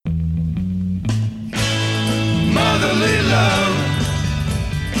love,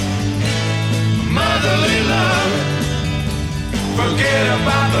 motherly love. Forget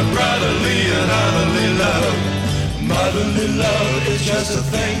about the brotherly and otherly love. Motherly love is just a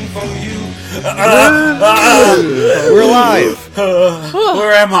thing for you. We're alive.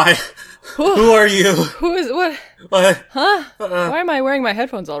 Where am I? Who are you? Who is what? What? Huh? Why am I wearing my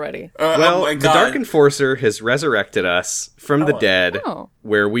headphones already? Well, oh my the God. Dark Enforcer has resurrected us from the dead, Oh.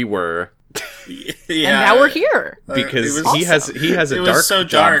 where we were, Yeah. And now we're here. because it was he has It a was dark so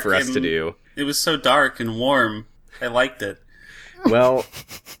job dark for us to and- do. It was so dark and warm. I liked it. Well,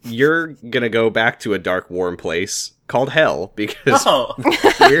 you're gonna go back to a dark, warm place called Hell because Oh,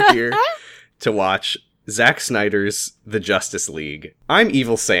 we're here to watch Zack Snyder's The Justice League. I'm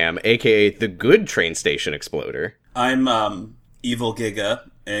Evil Sam, aka the Good Train Station Exploder. I'm Evil Giga,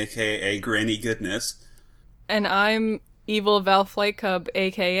 aka Granny Goodness. And I'm Evil Val Flight Cub,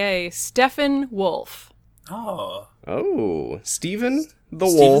 aka Stephen Wolf. Oh, Oh, Steven the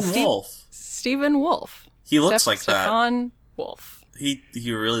Wolf. Stephen Wolf. Stephen Wolf. He looks like that. Stefan Wolf. He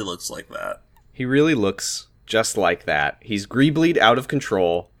really looks like that. He really looks just like that. He's greeblyed out of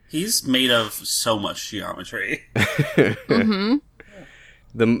control. He's made of so much geometry. Mm-hmm.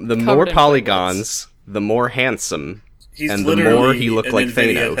 The more Covered in polygons, the more handsome. He's And the literally more he looked an like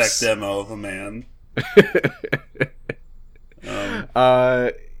NVIDIA Thanos. tech demo of a man.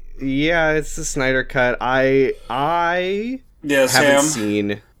 Yeah, it's the Snyder Cut. I Yeah, haven't Sam.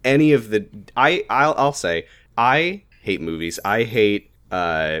 seen any of the. I'll say I hate movies. I hate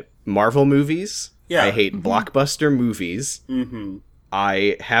Marvel movies. Yeah. I hate blockbuster movies. Mm-hmm.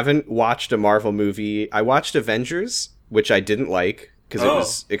 I haven't watched a Marvel movie. I watched Avengers, which I didn't like because it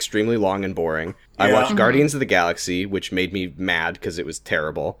was extremely long and boring. I Yeah. watched Guardians of the Galaxy, which made me mad because it was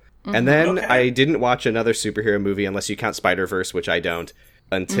terrible. And then Okay. I didn't watch another superhero movie unless you count Spider-Verse, which I don't,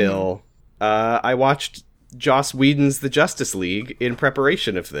 until I watched Joss Whedon's The Justice League in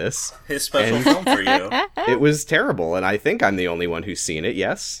preparation of this. His special film for you. It was terrible, and I think I'm the only one who's seen it,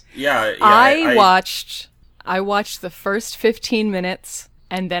 yes? Yeah, I watched the first 15 minutes,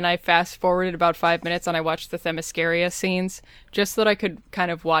 and then I fast forwarded about 5 minutes, and I watched the Themyscira scenes, just so that I could kind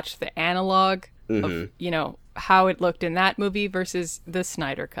of watch the analog of, how it looked in that movie versus the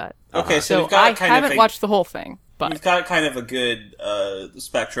Snyder Cut. Okay, so So we've got I kind haven't of watched the whole thing, but You've got kind of a good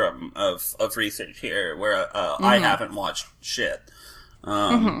spectrum of research here, where I haven't watched shit.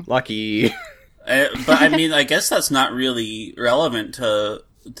 Lucky. But I mean, I guess that's not really relevant to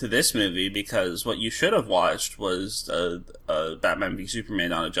this movie, because what you should have watched was Batman v Superman: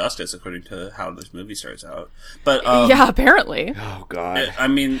 Dawn of Justice, according to how this movie starts out. But yeah, apparently. Oh, God. I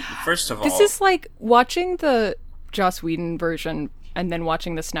mean, first of all, This is like watching the Joss Whedon version and then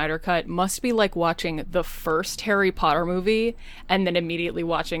watching the Snyder Cut must be like watching the first Harry Potter movie and then immediately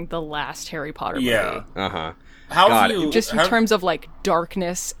watching the last Harry Potter yeah. movie. Uh-huh. How God, have you Just in how- terms of like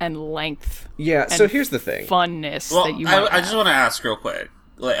darkness and length. Yeah, and so here's the thing. Funness Well, that you might I just have. want to ask real quick,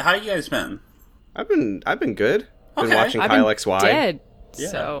 like, how you guys been? I've been good. Been Okay. watching I've Kyle been XY. dead, Yeah.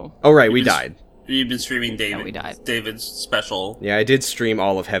 so Oh, right, we just- died. You've been streaming we died. David's special. Yeah, I did stream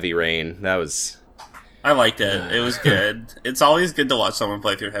all of Heavy Rain. That was... I liked it. It was good. It's always good to watch someone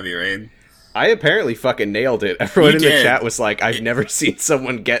play through Heavy Rain. I apparently fucking nailed it. Everyone You in the did. chat was like, I've never seen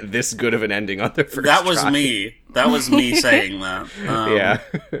someone get this good of an ending on their first That was try. me. That was me saying that.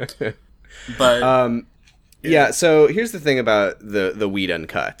 Yeah. But Yeah, so here's the thing about the Whedon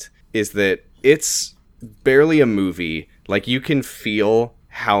cut, is that it's barely a movie. Like, you can feel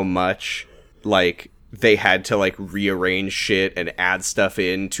how much, like, they had to, like, rearrange shit and add stuff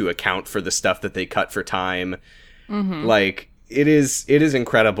in to account for the stuff that they cut for time. Mm-hmm. Like, it is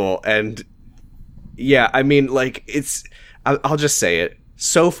incredible. And, yeah, I mean, like, I'll just say it.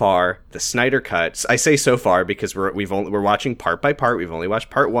 So far, the Snyder Cut, I say so far because we're watching part by part. We've only watched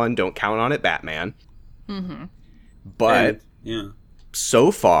part 1. Don't count on it, Batman. Mm-hmm. But and- yeah. so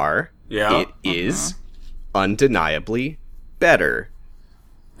far, Yeah. it is undeniably better.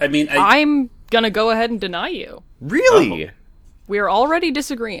 I mean, I'm gonna go ahead and deny you. Really? We're already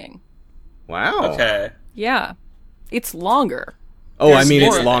disagreeing. Wow. okay. Yeah. It's longer. Oh, I mean,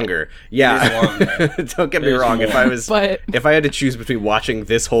 There's it's more. longer. Yeah. It is longer. Don't get me There's wrong. more. But If I had to choose between watching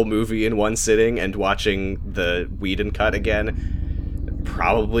this whole movie in one sitting and watching the Whedon cut again,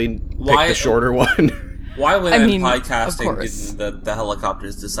 probably pick Why- the shorter one. Why when I in mean, of podcasting course. did the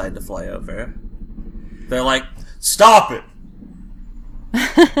helicopters decide to fly over? They're like, stop it!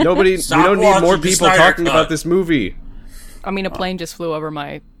 Nobody. We Stop don't need more watching the people Snyder talking Cut. about this movie. I mean, a plane just flew over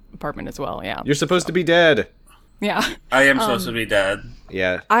my apartment as well. Yeah. You're supposed to be dead. Yeah. I am supposed to be dead.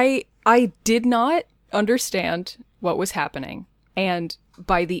 Yeah. I did not understand what was happening. And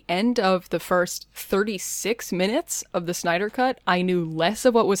by the end of the first 36 minutes of the Snyder Cut, I knew less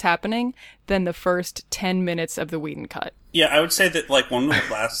of what was happening than the first 10 minutes of the Whedon Cut. Yeah, I would say that, like, one of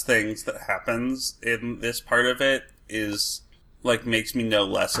the last things that happens in this part of it is, like, makes me know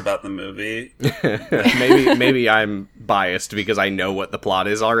less about the movie. maybe I'm biased because I know what the plot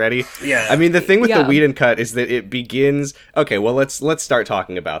is already. Yeah. I mean, the thing with Yeah. the Whedon Cut is that it begins... Okay, well, let's start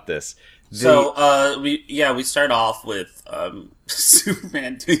talking about this. We start off with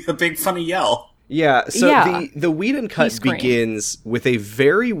Superman doing a big funny yell. Yeah, so Yeah. the Whedon Cut screamed. begins with a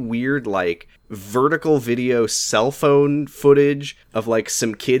very weird, like, vertical video cell phone footage of, like,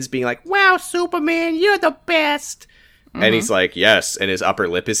 some kids being like, "Wow, Superman, you're the best!" And he's like, "Yes," and his upper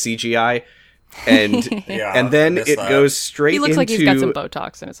lip is CGI. And Yeah, and then I guess it that. goes straight He looks into... like he's got some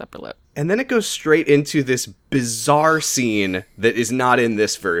Botox in his upper lip. And then it goes straight into this bizarre scene that is not in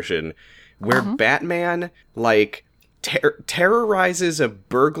this version, where Batman, like, terrorizes a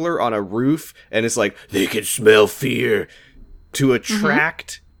burglar on a roof and is like, "They can smell fear," to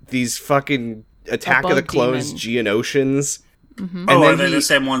attract these fucking Attack of the bug Clones demon. Geonosians. And Oh, then are they he- the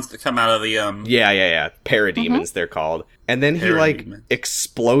same ones that come out of the, Yeah. Parademons, they're called. And then he, like, Parademons.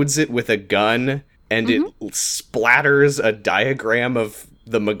 explodes it with a gun, and it splatters a diagram of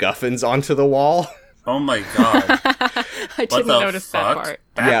the MacGuffins onto the wall. Oh my god. I What didn't the notice fuck? that part.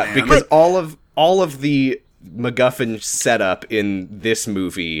 Yeah, Batman. because all of the MacGuffin setup in this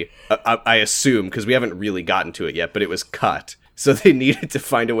movie, I assume, because we haven't really gotten to it yet, but it was cut. So they needed to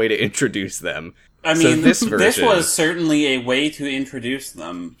find a way to introduce them. I So mean, this this version- was certainly a way to introduce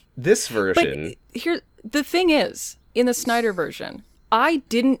them. This But version... here, the thing is, in the Snyder version, I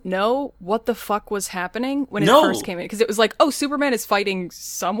didn't know what the fuck was happening when it No. first came in. Because it was like, oh, Superman is fighting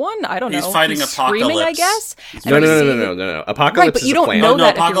someone? I don't know. He's fighting screaming, I Apocalypse. guess? No, And no, I'm no, no, seeing no, it- no, no. Apocalypse Right, but is you the don't planet. know Oh no,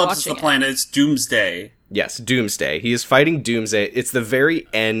 that if you're Apocalypse is the watching it. planet. It's Doomsday. Yes, Doomsday. He is fighting Doomsday. It's the very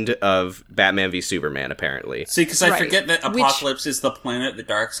end of Batman v Superman, apparently. See, because I Right. forget that Which- Apocalypse is the planet the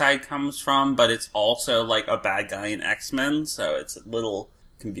Darkseid comes from, but it's also, like, a bad guy in X-Men, so it's a little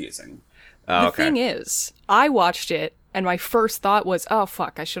confusing. Oh, The thing is, I watched it, and my first thought was, oh,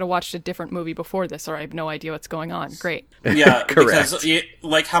 fuck, I should have watched a different movie before this, or I have no idea what's going on. Great. Yeah, Correct. because,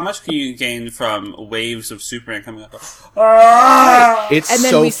 like, how much can you gain from waves of Superman coming up? It's And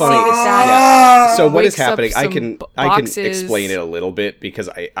then so we funny. see that Yeah. So what is wakes up happening? I some can boxes. explain it a little bit because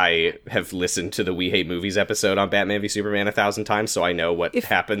I have listened to the We Hate Movies episode on Batman v Superman 1,000 times, so I know what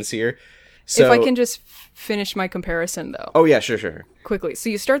happens here. So, If I can just finish my comparison, though. Oh yeah, sure. Quickly. So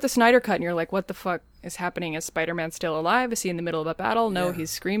you start the Snyder Cut and you're like, what the fuck is happening? Is Spider-Man still alive? Is he in the middle of a battle? No, he's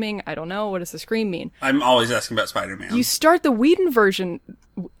screaming. I don't know. What does the scream mean? I'm always asking about Spider-Man. You start the Whedon version,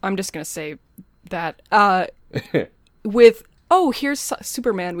 I'm just going to say that, with, oh, here's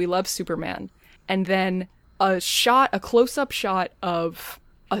Superman. We love Superman. And then a close-up shot of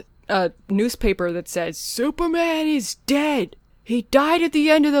a newspaper that says, Superman is dead. He died at the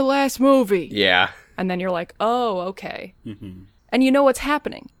end of the last movie. Yeah. And then you're like, oh, okay. And you know what's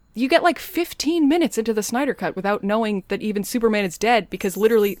happening. You get like 15 minutes into the Snyder Cut without knowing that even Superman is dead because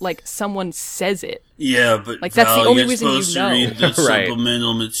literally, like, someone says it. Yeah, but Like, that's the Val, only you're reason you supposed know. to read the Right.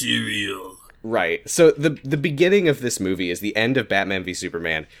 supplemental material. Right. So the beginning of this movie is the end of Batman v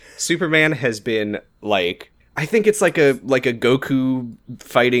Superman. Superman has been like, I think it's like a Goku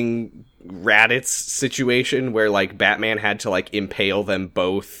fighting Raditz situation where like Batman had to like impale them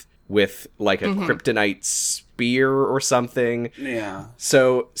both with like a kryptonite spear or something. Yeah.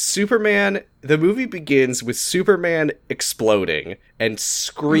 So Superman, the movie begins with Superman exploding and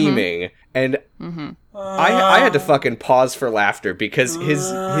screaming, and I had to fucking pause for laughter because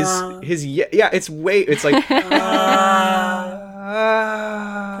his it's like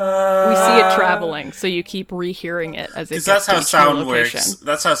We see it traveling, so you keep rehearing it as it Because gets that's how to each new sound location. works.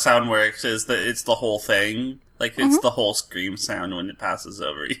 That's how sound works, is that it's the whole thing. Like, it's the whole scream sound when it passes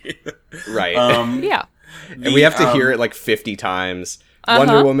over you. right. Yeah. And we have to hear it like 50 times.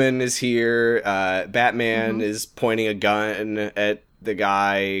 Wonder Woman is here. Batman is pointing a gun at the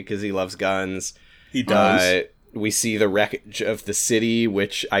guy because he loves guns. He does. We see the wreckage of the city,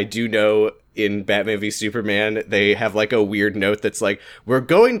 which I do know in Batman v Superman, they have like a weird note that's like, we're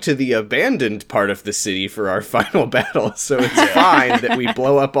going to the abandoned part of the city for our final battle, so it's fine that we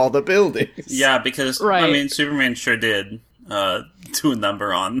blow up all the buildings. Yeah, because, I Right. mean, Superman sure did do a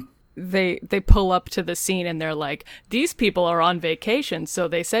number on. They pull up to the scene and they're like, these people are on vacation, so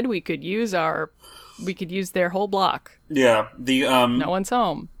they said we could use their whole block. Yeah, No one's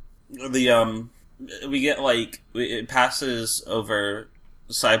home. we get, like, it passes over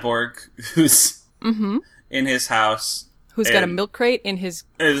Cyborg, who's in his house. Who's got a and milk crate in his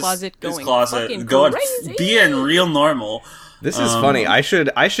closet his going closet fucking going crazy. being real normal. This is funny. I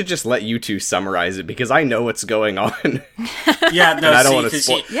should just let you two summarize it because I know what's going on. Yeah, no, I don't see, wanna 'cause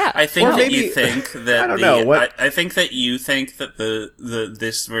spoil- you- Yeah. I think Or that maybe- you think that I don't know, what- I think that you think that the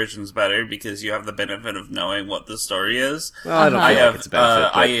this version's better because you have the benefit of knowing what the story is. Well, I don't I feel like it's have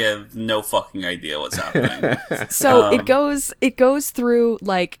a benefit. I have no fucking idea what's happening. So it goes through,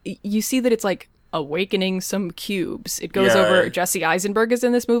 like, you see that it's like awakening some cubes. It goes Yeah. over. Jesse Eisenberg is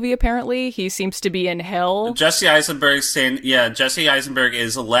in this movie. Apparently, he seems to be in hell. Jesse Eisenberg Jesse Eisenberg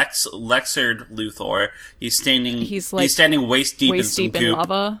is Lexard Luthor. He's standing waist deep in Waist some deep in goop.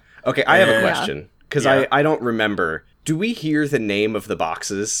 lava. Okay, I have a Yeah. question because Yeah. I don't remember. Do we hear the name of the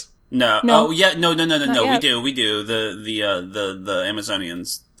boxes? No. No. Oh yeah, no. We yet. do. The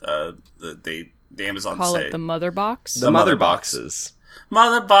Amazonians. The Amazons Call say it the mother box. The mother mother box. boxes.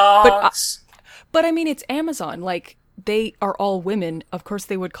 mother box. But I mean, it's Amazon. Like, they are all women. Of course,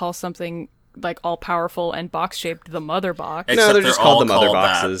 they would call something like all powerful and box shaped the mother box. Except No, they're just called the all mother called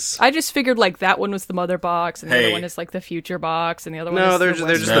that. boxes. I just figured like that one was the mother box, and the Hey. other one is like the future box, and the other one No, is they're the just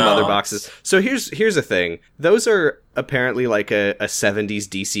Western the mother No. boxes. So here's the thing. Those are apparently like a 70s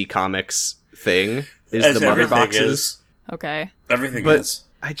DC Comics thing. Is As the mother everything boxes? is. Okay. Everything But is.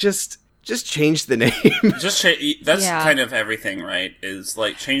 I just change the name. That's Yeah. kind of everything, right? Is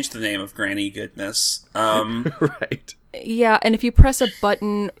like change the name of Granny Goodness. Right. Yeah, and if you press a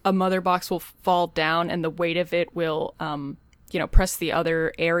button, a mother box will fall down, and the weight of it will, press the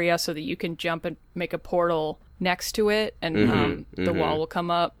other area so that you can jump and make a portal next to it, and the wall will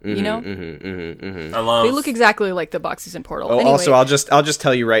come up. You know, I love. they look exactly like the boxes in Portal. Oh, Anyway, also, I'll just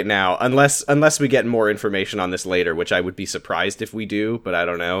tell you right now, unless we get more information on this later, which I would be surprised if we do, but I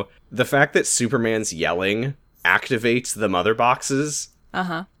don't know. The fact that Superman's yelling activates the mother boxes.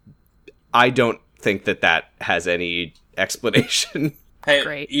 I don't think that has any explanation. Hey,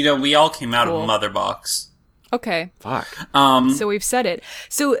 Great. we all came out Cool. of Mother Box. okay, Fuck. so we've said it.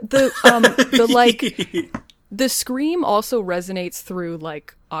 So the the scream also resonates through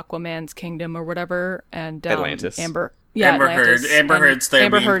like Aquaman's kingdom or whatever, and Atlantis. Amber Amber Atlantis. Heard. Amber And Heard's there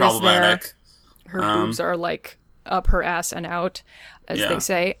Amber being Heard is problematic. there. Her boobs are like up her ass and out, as Yeah. they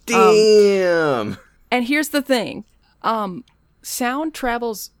say. Damn. And here's the thing. Sound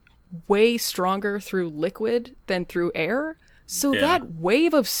travels way stronger through liquid than through air. So Yeah. that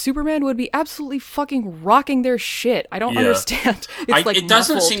wave of Superman would be absolutely fucking rocking their shit. I don't Yeah. understand. It's like It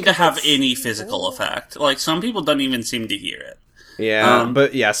doesn't muffled seem to have 'cause any physical effect. Like some people don't even seem to hear it. Yeah,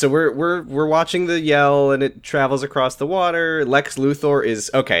 but yeah, so we're watching the yell and it travels across the water. Lex Luthor is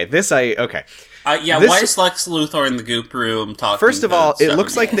okay. Yeah, This- why is Lex Luthor in the goop room talking? First of to all, it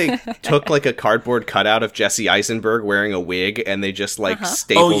looks Superman? like they took like a cardboard cutout of Jesse Eisenberg wearing a wig and they just like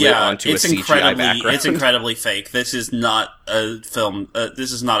stapled it onto a CGI background. It's incredibly fake. This is not a film.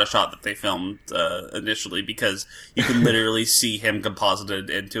 This is not a shot that they filmed initially because you can literally see him composited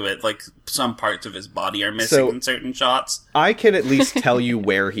into it. Like some parts of his body are missing So- in certain shots. I can at least tell you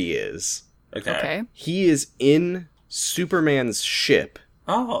where he is. Okay. He is in Superman's ship,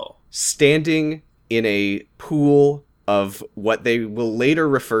 Oh. standing in a pool of what they will later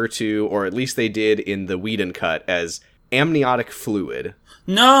refer to, or at least they did in the Whedon cut, as amniotic fluid.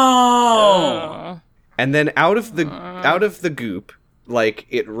 No. And then out of the goop, like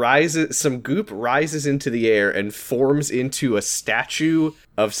some goop rises into the air and forms into a statue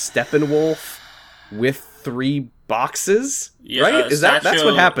of Steppenwolf with 3 boxes. Yeah, right? a Is that's what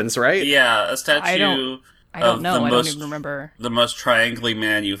statue- happens, right? Yeah, a statue. I don't of know. the I don't most- even remember. The most triangly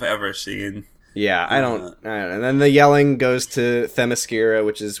man you've ever seen. Yeah, I don't. And then the yelling goes to Themyscira,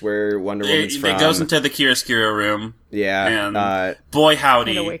 which is where Wonder Woman's from. It goes into the Chiaroscuro room. Yeah, And boy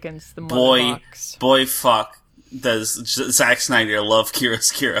howdy, It awakens the mother boy, box. boy fuck, does Zack Snyder love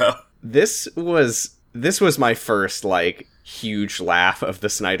Chiaroscuro. this was my first like huge laugh of the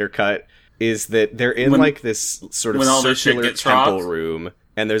Snyder cut. Is that they're in like this sort of when all this shit circular gets temple rocked? room,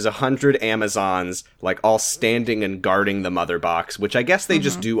 and there's 100 Amazons like all standing and guarding the mother box, which I guess they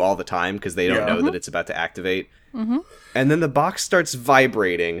just do all the time because they don't know that it's about to activate. And then the box starts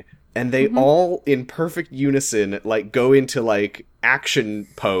vibrating, and they all in perfect unison like go into like action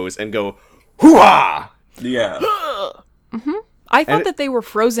pose and go hoo-ah! Yeah. I thought that they were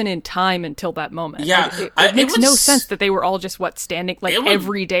frozen in time until that moment. Yeah, Like, it it makes would no s- sense that they were all just standing like It would-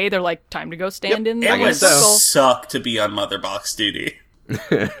 every day. They're like, time to go stand in It the would guess so. circle. suck to be on Mother Box duty.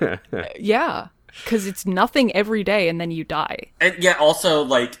 Yeah, because it's nothing every day, and then you die. And yeah, also,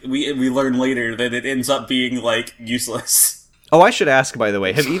 like, we learn later that it ends up being, like, useless. Oh, I should ask, by the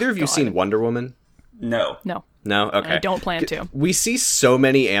way, have either of you seen Wonder Woman? No. No, No? Okay. I don't plan to. We see so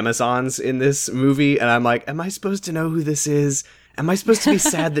many Amazons in this movie, and I'm like, am I supposed to know who this is? Am I supposed to be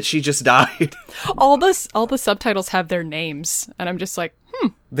sad that she just died? All the subtitles have their names, and I'm just like,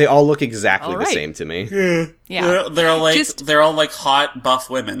 They all look exactly All the right. same to me. yeah. They're all like hot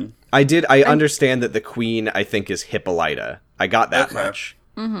buff women. I understand that the queen, I think, is Hippolyta. I got that Okay. much.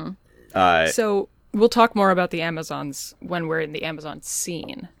 So we'll talk more about the Amazons when we're in the Amazon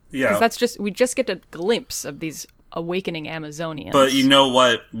scene. Yeah. Because we just get a glimpse of these awakening Amazonians. But you know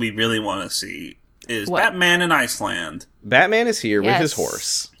what we really want to see is What? Batman in Iceland. Batman is here with his Yes.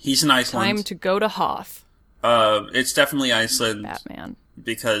 horse. He's in Iceland. Time to go to Hoth, It's definitely Iceland Batman.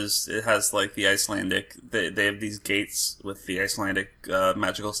 because it has like the Icelandic. They have these gates with the Icelandic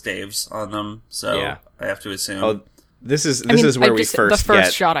magical staves on them. So Yeah. I have to assume. Oh, this is I mean, where I we just- first the first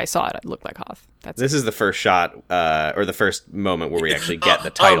get. shot I saw it looked like Hoth. That's This is the first shot, or the first moment where we actually get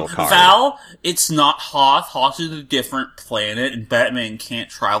the title card. Val, it's not Hoth. Hoth is a different planet, and Batman can't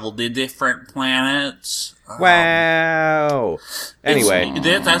travel to different planets. Wow. Anyway,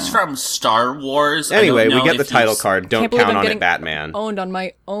 That's from Star Wars. I anyway, don't we know get the if title you've- card. Don't Can't believe count I'm on it, getting Batman. owned on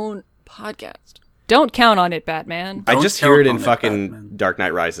my own podcast. Don't count on it, Batman. I Don't just hear it in count on it, fucking Batman. Dark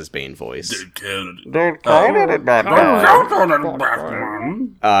Knight Rises Bane voice. Don't count on it, Batman.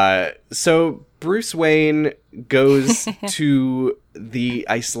 So Bruce Wayne goes to the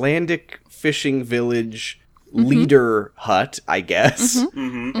Icelandic fishing village leader hut, I guess,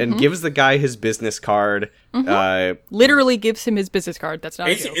 and gives the guy his business card. Literally gives him his business card. That's not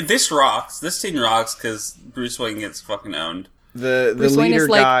a joke. This rocks. This scene rocks because Bruce Wayne gets fucking owned. The Bruce Wayne leader is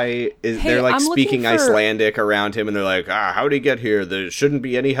like, guy is "Hey, they're like I'm looking speaking for-" Icelandic around him, and they're like, how'd he get here? There shouldn't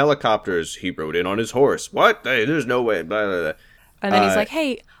be any helicopters. He rode in on his horse. What? Hey, there's no way. Blah, blah, blah. And then he's like,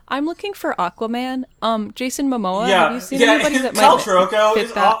 "Hey, I'm looking for Aquaman. Jason Momoa. Yeah, Have you seen yeah. anybody that Khal might Drogo fit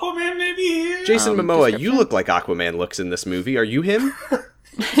is that?" Aquaman maybe here. Jason Momoa, you description? look like Aquaman looks in this movie. Are you him?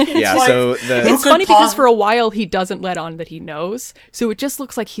 Yeah, like- so It's Who could funny because pos- for a while he doesn't let on that he knows, so it just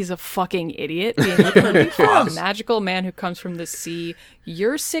looks like he's a fucking idiot. Being like, "Looking for a magical man who comes from the sea.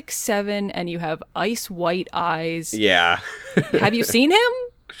 You're 6'7" and you have ice white eyes. yeah. Have you seen him?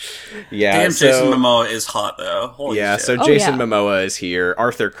 Yeah, Damn, so, Jason Momoa is hot though. Holy yeah, shit. so Oh, Jason yeah. Momoa is here.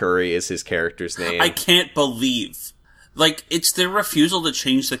 Arthur Curry is his character's name. I can't believe. Like, it's their refusal to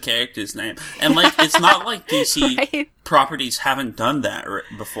change the character's name. And, like, it's not like DC Right. properties haven't done that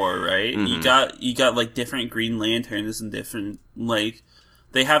before, right? Mm-hmm. You got, like, different Green Lanterns and different, like,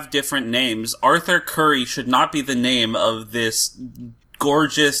 they have different names. Arthur Curry should not be the name of this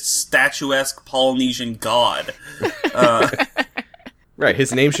gorgeous, statuesque Polynesian god. Right,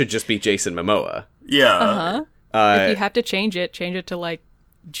 his name should just be Jason Momoa. Yeah. If you have to change it to like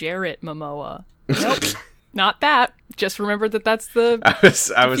Jarrett Momoa. Nope, not that. Just remember that that's the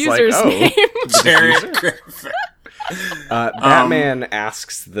I was like, user's oh. name. Jared Griffin. Batman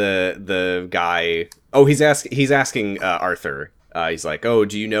asks the guy. Oh, he's asking Arthur. He's like, "Oh,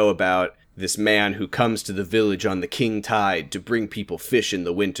 do you know about this man who comes to the village on the king tide to bring people fish in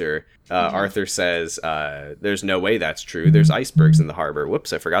the winter?" Arthur says, "There's no way that's true. There's icebergs in the harbor."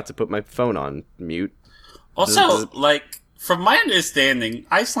 Whoops, I forgot to put my phone on mute. Also, like, from my understanding,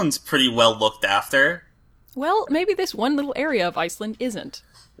 Iceland's pretty well looked after. Well, maybe this one little area of Iceland isn't.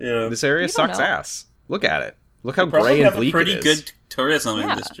 Yeah. This area You don't sucks know. ass. Look at it. Look how Probably gray and have a bleak pretty it is. good tourism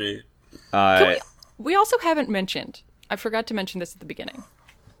Yeah. industry. We also haven't mentioned. I forgot to mention this at the beginning.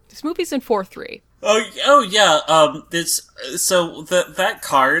 This movie's in 4:3. Oh yeah. That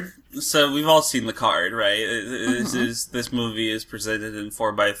card. So we've all seen the card, right? This movie is presented in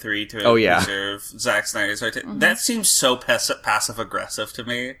 4:3 to Oh, yeah. preserve Zack Snyder's art. That seems so passive aggressive to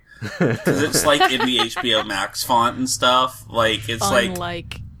me because it's like in the HBO Max font and stuff. Like it's like.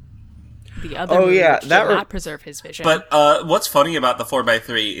 Unlike the other Oh, movie, yeah, which that did re- not preserve his vision. But what's funny about the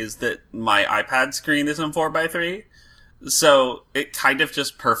 4:3 is that my iPad screen is in 4:3, so it kind of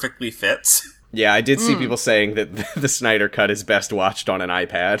just perfectly fits. Yeah, I did see people saying that the Snyder Cut is best watched on an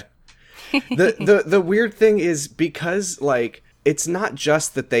iPad. The weird thing is because, like, it's not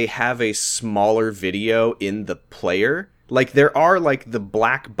just that they have a smaller video in the player. Like, there are, like, the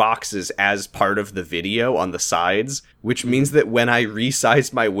black boxes as part of the video on the sides, which means that when I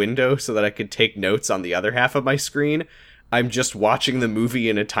resized my window so that I could take notes on the other half of my screen, I'm just watching the movie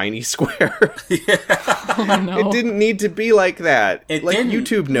in a tiny square. oh, no. It didn't need to be like that. It Like, didn't.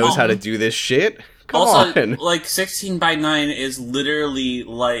 YouTube knows how to do this shit. Come Also, on. like 16:9 is literally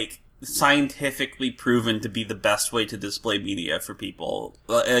like scientifically proven to be the best way to display media for people.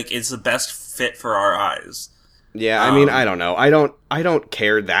 Like it's the best fit for our eyes. Yeah, I mean, I don't know. I don't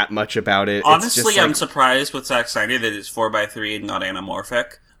care that much about it. Honestly, it's just I'm like, surprised with Zack Snyder that it's 4:3 and not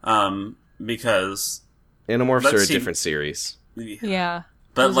anamorphic. Because Animorphs let's are a see. different series. Yeah.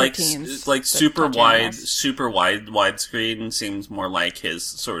 But Those are teens that super touch wide, animals. widescreen seems more like his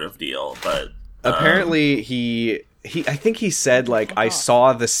sort of deal. But Apparently, he I think he said like I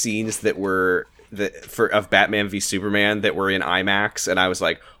saw the scenes that were of Batman v Superman that were in IMAX, and I was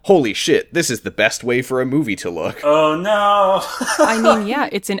like, holy shit, this is the best way for a movie to look. oh no, I mean, yeah,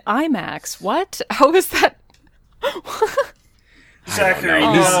 it's in IMAX. What? How is that? Zachary,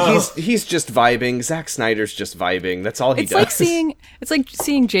 No, no. he's just vibing. Zack Snyder's just vibing. That's all he It's does. like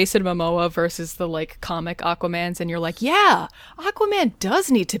seeing Jason Momoa versus the like comic Aquamans, and you're like, yeah, Aquaman does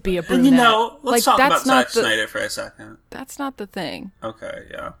need to be a brunette. You know, let's like, talk about that's not Zack Snyder for a second. That's not the thing. Okay,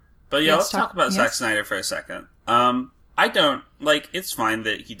 yeah. But yeah, Yes, let's talk about yes. Zack Snyder for a second. I don't, it's fine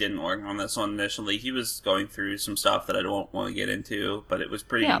that he didn't work on this one initially. He was going through some stuff that I don't want to get into, but it was a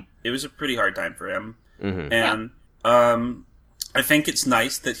pretty hard time for him. Mm-hmm. And, I think it's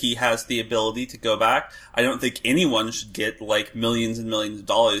nice that he has the ability to go back. I don't think anyone should get, like, millions and millions of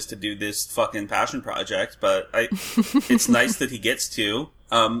dollars to do this fucking passion project, but it's nice that he gets to.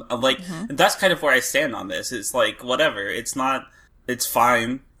 And that's kind of where I stand on this. It's like, whatever. It's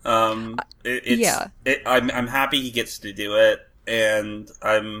fine. I'm happy he gets to do it, and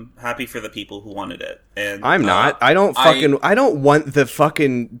I'm happy for the people who wanted it. And I'm not. I don't want the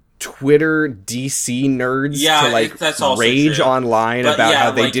fucking Twitter DC nerds Yeah, to like that's also rage true. online But about yeah, how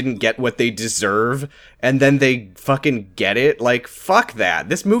they like- didn't get what they deserve, and then they fucking get it. Like, fuck that.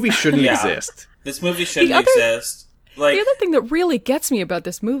 This movie shouldn't Yeah. exist. This movie shouldn't The other- exist. Like, The other thing that really gets me about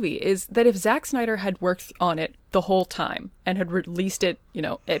this movie is that if Zack Snyder had worked on it the whole time and had released it, you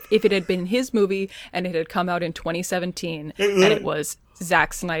know, if it had been his movie and it had come out in 2017 and it was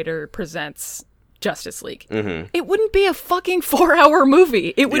Zack Snyder Presents Justice League, it wouldn't be a fucking 4-hour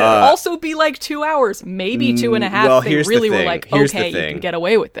movie. It would also be like 2 hours, maybe 2.5. well, They here's the really were thing. like, Here's the okay, you thing. can get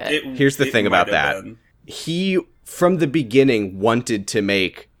away with it. Here's the thing might about have that. been. He, from the beginning, wanted to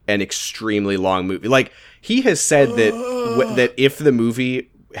make an extremely long movie. Like, he has said that that if the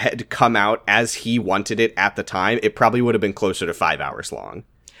movie had come out as he wanted it at the time, it probably would have been closer to 5 hours long.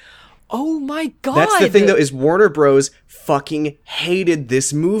 Oh my god! That's the thing, though, is Warner Bros. Fucking hated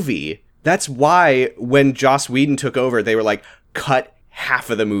this movie. That's why when Joss Whedon took over, they were like, cut half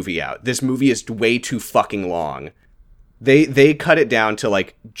of the movie out. This movie is way too fucking long. They cut it down to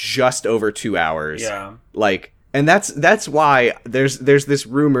like just over 2 hours. Yeah. Like, and that's why there's this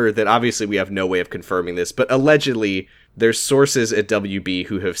rumor that obviously we have no way of confirming this, but allegedly there's sources at WB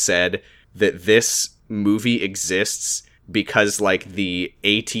who have said that this movie exists because like the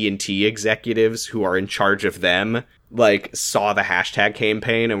AT&T executives who are in charge of them like saw the hashtag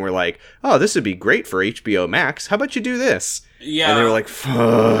campaign and were like, oh, this would be great for HBO Max. How about you do this? Yeah. And they were like,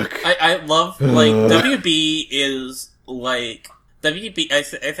 fuck. I love, like, WB is, like, WB, I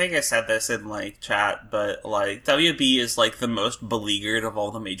think I said this in, like, chat, but, like, WB is, like, the most beleaguered of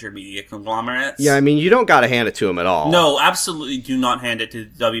all the major media conglomerates. Yeah, I mean, you don't gotta hand it to them at all. No, absolutely do not hand it to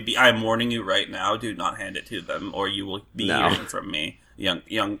WB. I'm warning you right now, do not hand it to them, or you will be No. hearing from me, young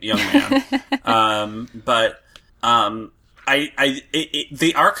man.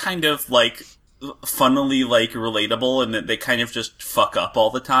 They are kind of, like, funnily, like, relatable, and that they kind of just fuck up all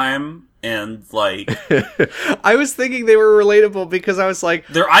the time, and, like, I was thinking they were relatable because I was like,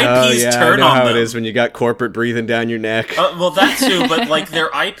 their IPs turn I know on how them. it is when you got corporate breathing down your neck. Well, that too, but, like, their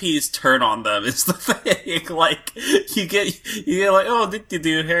IPs turn on them is the thing. Like, you get like, oh, did you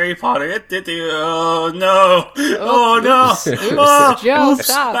do Harry Potter? Did you? Oh, no. Oh, no. Oh, Joe, oops.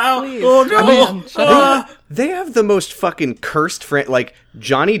 stop, Ow. please. Oh, no. Man, shut up. They have the most fucking cursed like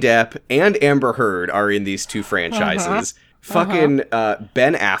Johnny Depp and Amber Heard are in these two franchises. Fucking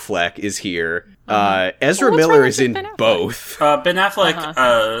Ben Affleck is here. Ezra What's Miller wrong is with in Ben Affleck? both. Ben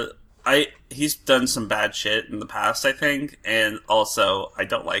Affleck, he's done some bad shit in the past, I think, and also, I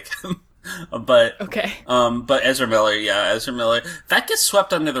don't like him. But Okay. but Ezra Miller, that gets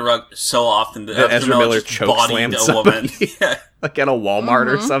swept under the rug so often that Ezra Miller just bodied chokeslammed a woman. somebody. Yeah, Like at a Walmart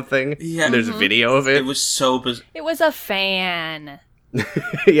or something. Yeah. And there's video of it it. was so bizarre. It was a fan.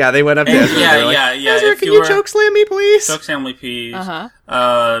 Yeah, they went up to Ezra. Yeah, they were like, yeah. Ezra, If can you you were- chokeslam me, please? Choke Family Peas. Uh-huh.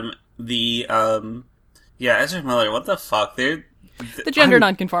 Ezra Miller, what the fuck? The gender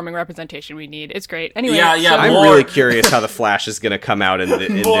nonconforming representation we need. It's great. Anyway, Yeah, yeah, so- I'm more- really curious how the Flash is going to come out in More this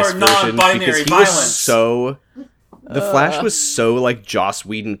version non-binary because he violence. was so. The Flash was so like Joss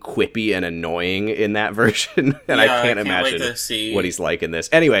Whedon quippy and annoying in that version, and Yeah, I I can't can't wait imagine to see- what he's like in this.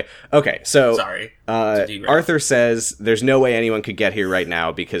 Anyway, okay, so Sorry. to derail. Arthur says there's no way anyone could get here right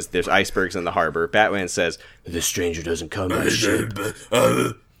now because there's icebergs in the harbor. Batman says the stranger doesn't come in a ship.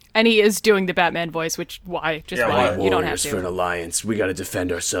 And he is doing the Batman voice, which why? Just Yeah, why? why? You don't have Warriors for an to. alliance. We got to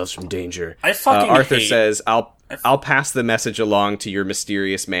defend ourselves from danger. I fucking Arthur hate- says, "I'll pass the message along to your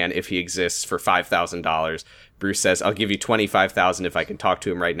mysterious man if he exists for $5,000." Bruce says, "I'll give you $25,000 if I can talk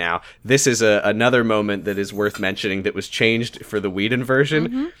to him right now." This is another moment that is worth mentioning that was changed for the Whedon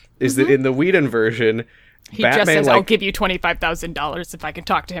version. Is that in the Whedon version, He Batman just says, like "I'll give you $25,000 if I can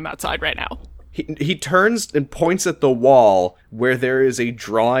talk to him outside right now." he turns and points at the wall where there is a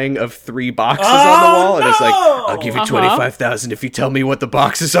drawing of 3 boxes on the wall, and it's like, "I'll give you 25,000 if you tell me what the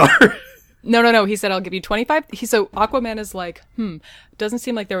boxes are." No. He said, "I'll give you 25." So Aquaman is like, doesn't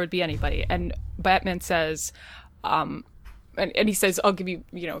seem like there would be anybody. And Batman says, and he says, "I'll give you,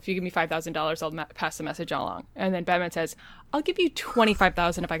 if you give me $5,000, I'll pass the message along." And then Batman says, "I'll give you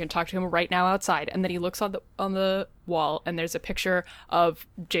 25,000 if I can talk to him right now outside." And then he looks on the wall, and there's a picture of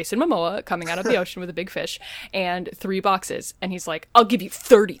Jason Momoa coming out of the ocean with a big fish and 3 boxes. And he's like, "I'll give you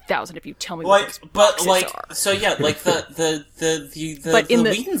 30,000 if you tell me what those boxes are." So yeah, like the But in the-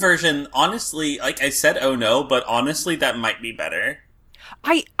 Whedon version, honestly, like I said, oh no, but honestly, that might be better.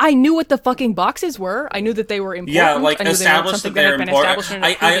 I knew what the fucking boxes were. I knew that they were important. Yeah, like I knew establish that something they're had been important. established in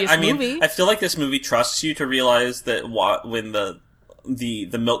a previous I mean, movie. I feel like this movie trusts you to realize that when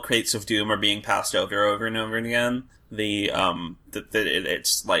the milk crates of doom are being passed over and over again,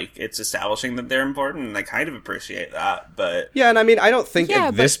 it's like it's establishing that they're important, and I kind of appreciate that. But Yeah, and I mean, I don't think Yeah,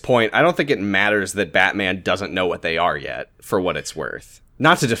 at this point, I don't think it matters that Batman doesn't know what they are yet, for what it's worth.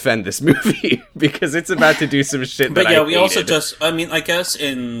 Not to defend this movie, because it's about to do some shit But that yeah, I we also hated. just, I mean, I guess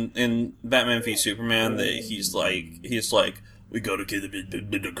in Batman v Superman, that he's like, we gotta get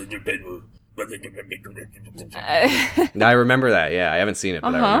I remember that, yeah. I haven't seen it,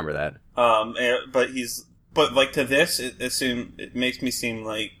 but I remember that. but like to this, it makes me seem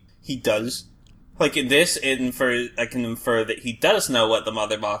like he does, like in this, I can infer that he does know what the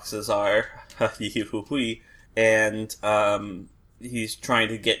mother boxes are, and, he's trying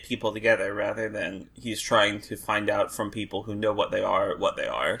to get people together rather than he's trying to find out from people who know what they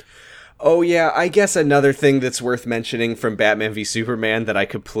are. Oh yeah, I guess another thing that's worth mentioning from Batman v Superman that I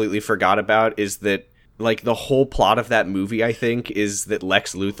completely forgot about is that, like, the whole plot of that movie, I think, is that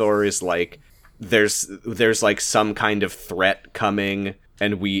Lex Luthor is like, there's like some kind of threat coming,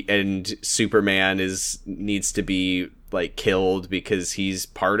 and Superman needs to be like killed because he's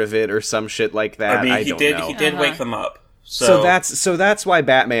part of it or some shit like that. I mean, I he don't did know. he did wake them up. So that's why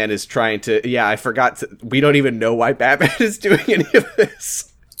Batman is trying to. Yeah, I forgot. We don't even know why Batman is doing any of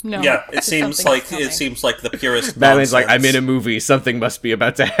this. No. Yeah, it just seems something's like coming. the purest. Batman's like, nonsense. I'm in a movie. Something must be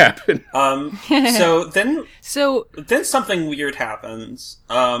about to happen. So then something weird happens.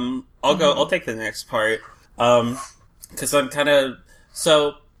 I'll take the next part. Because I'm kind of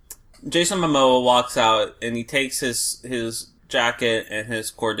Jason Momoa walks out and he takes his jacket and his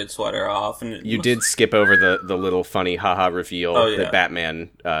corded sweater off, and You did skip over the little funny haha reveal Oh, yeah. that Batman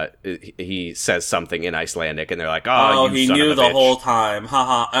he says something in Icelandic, and they're like, Oh, you he son knew of a the bitch." whole time.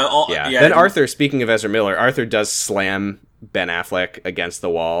 Haha. Yeah. Then Arthur, speaking of Ezra Miller, Arthur does slam Ben Affleck against the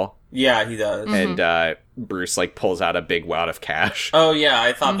wall, Yeah, he does. and Bruce like pulls out a big wad of cash. Oh yeah,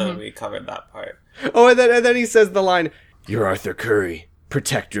 I thought that we covered that part. Oh, and then he says the line, "You're Arthur Curry,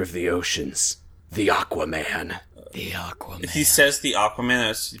 protector of the oceans, the Aquaman." The Aquaman. He says the Aquaman. I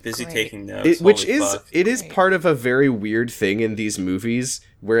was busy Great. taking notes. Which Holy is fuck. it is part of a very weird thing in these movies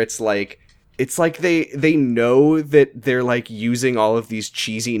where it's like they know that they're like using all of these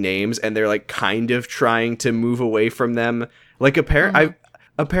cheesy names, and they're like kind of trying to move away from them. Like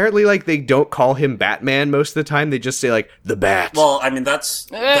apparently like they don't call him Batman most of the time. They just say like the Bat. Well, I mean that's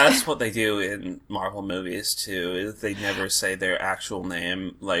what they do in Marvel movies too. Is they never say their actual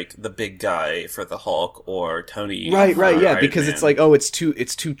name, like the big guy for the Hulk or Tony. right, for yeah, Iron because Man. it's like, oh, it's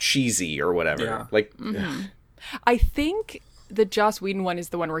too cheesy or whatever. Yeah. Like I think the Joss Whedon one is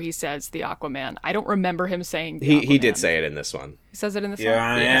the one where he says the Aquaman. I don't remember him saying the he did Aquaman. say it in this one. He says it in this Here one?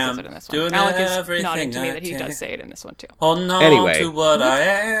 I He am, says it in this doing one. Alec is everything nodding to me I that he can. does say it in this one too. Holding on Anyway. to what I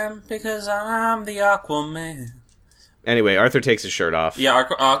am because I'm the Aquaman. Anyway, Arthur takes his shirt off. Yeah,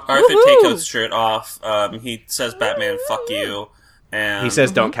 Arthur Woohoo! takes his shirt off. He says, "Batman, fuck you." And He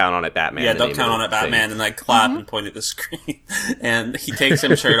says, "Don't count on it, Batman." "Yeah, the don't name count of on the it, Batman," thing. and I clap and point at the screen. And he takes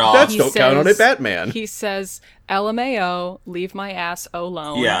his shirt off. That's He don't count on it, says- Batman. He says, "LMAO, leave my ass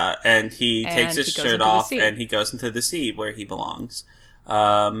alone." Yeah, and he And takes his he goes shirt into the off sea. and he goes into the sea where he belongs.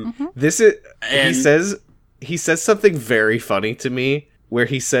 This is And- he says something very funny to me where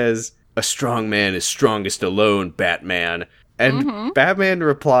he says, "A strong man is strongest alone, Batman." And Batman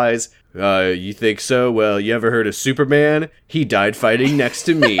replies, "You think so? Well, you ever heard of Superman? He died fighting next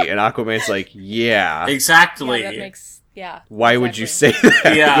to me." And Aquaman's like, "Yeah." Exactly. Yeah, Yeah. Why would you say exactly.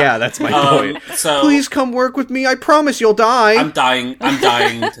 that? Yeah. That's my point. So Please come work with me. I promise you'll die. I'm dying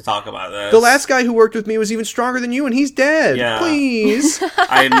to talk about this. The last guy who worked with me was even stronger than you, and he's dead. Yeah. Please.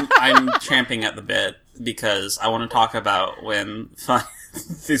 I'm champing at the bit because I want to talk about when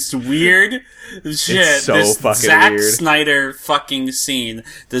this weird shit, so this fucking Zack weird. Snyder fucking scene.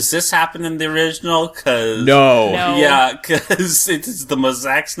 Does this happen in the original? Cause No. yeah, because it's the most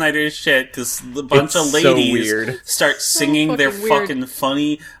Zack Snyder shit. Because a bunch It's of so ladies weird. start singing their fucking weird. fucking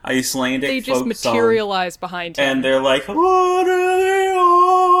funny Icelandic They just folk song, materialize behind him. and they're like, "What are they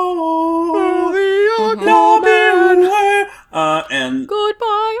all?" And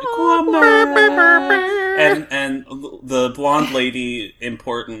Goodbye, and the blonde lady,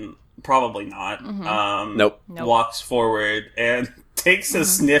 important, probably not. Nope. Walks forward and takes a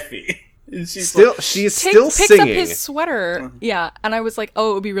sniffy. And she's She's Picks still up singing. his sweater. Yeah, and I was like,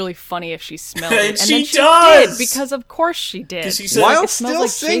 oh, it would be really funny if she smelled And it. And she then she does! did, because of course she did. 'Cause she said- While It smells still like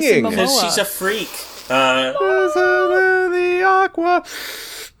singing. Jason because Momoa. she's a freak. The aqua.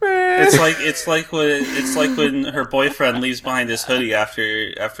 It's like when her boyfriend leaves behind his hoodie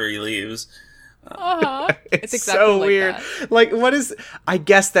after he leaves. It's exactly so like weird. that. Like, what is? I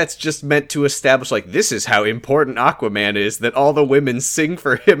guess that's just meant to establish, like, this is how important Aquaman is. That all the women sing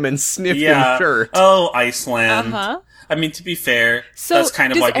for him and sniff Yeah. his shirt. Oh, Iceland. Uh-huh. I mean, to be fair, So, that's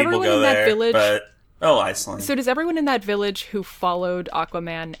kind of does why people everyone go in that there. village- But Iceland. So does everyone in that village who followed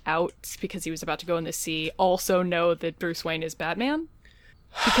Aquaman out because he was about to go in the sea also know that Bruce Wayne is Batman?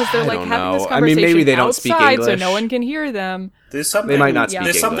 Because they're like don't having this know. I mean, conversation maybe they don't speak outside so English. no one can hear them. There's something They might not speak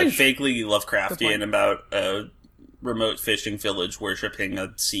There's something English. vaguely Good Lovecraftian point. about a remote fishing village worshipping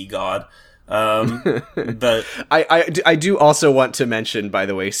a sea god. But I do also want to mention, by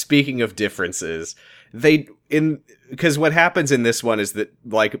the way, speaking of differences, because what happens in this one is that,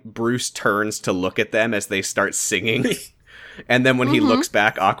 like, Bruce turns to look at them as they start singing, and then when he looks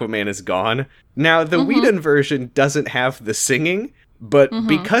back, Aquaman is gone. Now, the Whedon version doesn't have the singing, but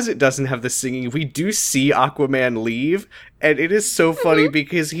because it doesn't have the singing, we do see Aquaman leave, and it is so funny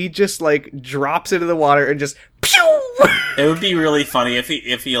because he just, like, drops into the water and just pew! it would be really funny if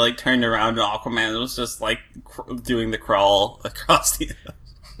he like turned around and Aquaman was just like doing the crawl across the.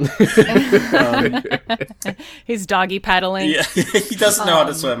 He's doggy paddling. Yeah, he doesn't know how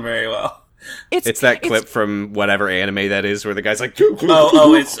to swim very well. It's that clip from whatever anime that is where the guy's like,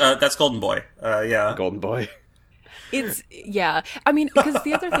 It's that's Golden Boy. Yeah. Golden Boy. Yeah. I mean, because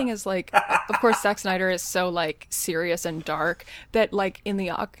the other thing is, like, of course, Zack Snyder is so, like, serious and dark that, like, in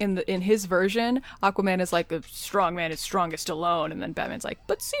his version, Aquaman is like, the strong man is strongest alone, and then Batman's like,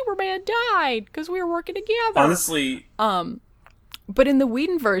 but Superman died because we were working together. Honestly, But in the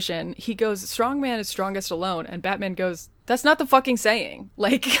Whedon version, he goes, strong man is strongest alone, and Batman goes, that's not the fucking saying.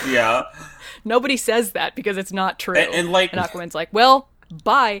 Like, yeah. nobody says that because it's not true. And, like- and Aquaman's like, well,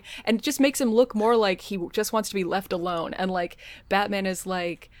 bye. And it just makes him look more like he just wants to be left alone. And, like, Batman is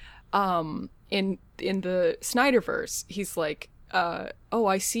like, in the Snyderverse, he's like, oh,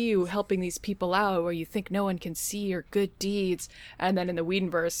 I see you helping these people out where you think no one can see your good deeds. And then in the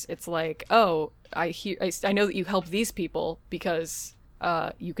Whedonverse, it's like, oh, I know that you help these people because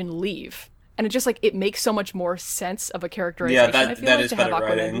you can leave. And it just, like, it makes so much more sense of a characterization. Yeah, I feel that like, is to have better Aquaman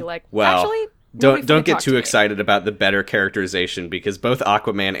writing. be like, Well, actually, don't get talk too to me. excited about the better characterization, because both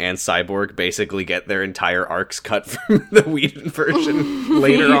Aquaman and Cyborg basically get their entire arcs cut from the Whedon version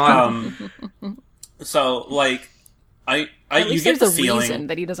later on. So, like, At you least get there's the a feeling. reason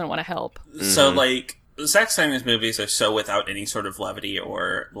that he doesn't want to help. So, like, Zack Snyder's movies are so without any sort of levity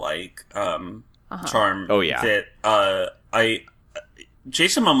or, like, charm. Oh, yeah. That,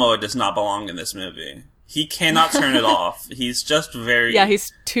 Jason Momoa does not belong in this movie. He cannot turn it off. He's just very... Yeah,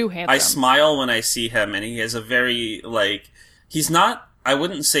 he's too handsome. I smile when I see him, and he has a very, like... He's not... I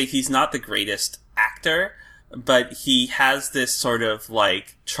wouldn't say he's not the greatest actor, but he has this sort of,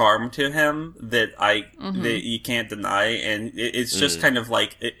 like, charm to him that that you can't deny, and it's just kind of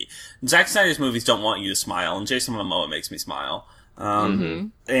like... Zack Snyder's movies don't want you to smile, and Jason Momoa makes me smile.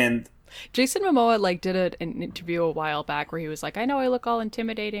 And... Jason Momoa, like, did an interview a while back where he was like, I know I look all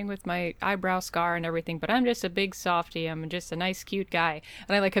intimidating with my eyebrow scar and everything, but I'm just a big softie. I'm just a nice, cute guy.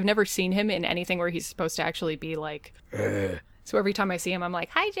 And I, like, have never seen him in anything where he's supposed to actually be, like... So every time I see him, I'm like,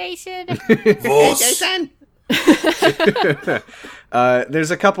 hi, Jason. Hey, Jason!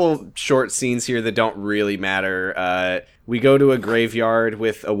 There's a couple short scenes here that don't really matter. We go to a graveyard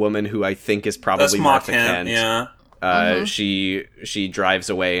with a woman who I think is That's probably Mark Martha Kent, Kent. yeah. She drives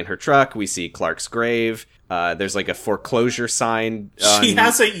away in her truck. We see Clark's grave. There's like a foreclosure sign. She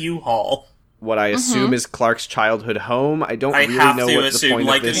has a U-Haul. what I assume is Clark's childhood home. I don't I really have know to what the assume, point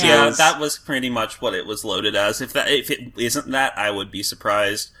like, of this yeah, is. that was pretty much what it was loaded as. If it isn't that, I would be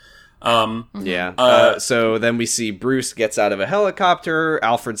surprised. Yeah. So then we see Bruce gets out of a helicopter.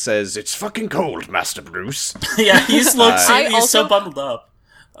 Alfred says, "It's fucking cold, Master Bruce." Yeah, he's I so also- bundled up.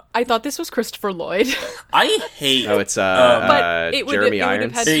 I thought this was Christopher Lloyd. I hate. Oh, it's But it would- Jeremy it would have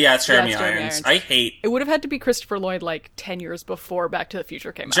Irons. had to- yeah, it's Jeremy Yeah, it's Jeremy Irons. Irons. I hate. It would have had to be Christopher Lloyd like 10 years before Back to the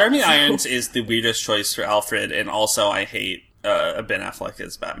Future came out. Jeremy so- Irons is the weirdest choice for Alfred, and also I hate Ben Affleck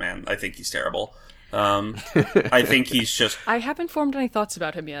as Batman. I think he's terrible. I think he's just I haven't formed any thoughts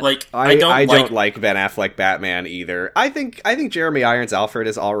about him yet. like I don't don't like Ben Affleck Batman either. I think Jeremy Irons Alfred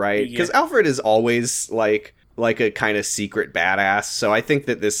is all right because Alfred is always like a kind of secret badass. So I think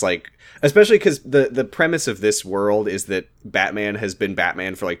that this like, especially because the premise of this world is that Batman has been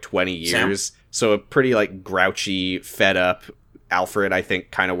Batman for like 20 years. Sam? So a pretty like grouchy, fed up Alfred I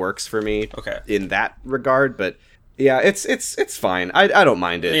think kind of works for me. Okay. In that regard, but. Yeah, it's fine. I don't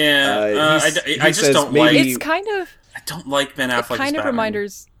mind it. Yeah, He I just says don't maybe- like- it's kind of I don't like Ben Affleck. kind as of Batman.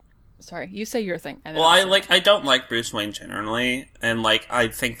 reminders. Sorry, you say your thing. And then Well, I'll say I don't like Bruce Wayne generally, and like I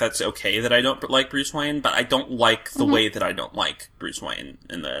think that's okay that I don't like Bruce Wayne, but I don't like the way that I don't like Bruce Wayne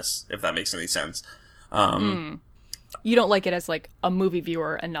in this, if that makes any sense. You don't like it as like a movie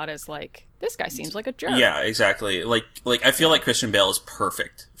viewer and not as like this guy seems like a jerk. Yeah, exactly. Like I feel like Christian Bale is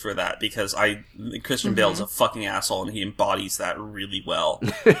perfect for that because Christian Bale is a fucking asshole and he embodies that really well.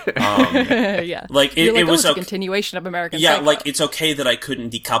 yeah. Like You're it was it's a okay. continuation of American Yeah, Psycho. like it's okay that I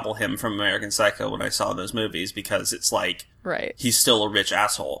couldn't decouple him from American Psycho when I saw those movies because it's like right. he's still a rich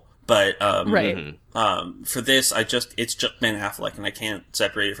asshole. But Right. for this, it's just Ben Affleck, and I can't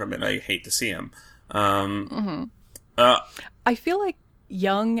separate it from it. I hate to see him. I feel like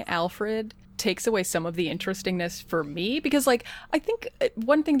young Alfred takes away some of the interestingness for me because like I think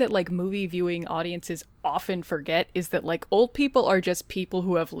one thing that like movie viewing audiences often forget is that like old people are just people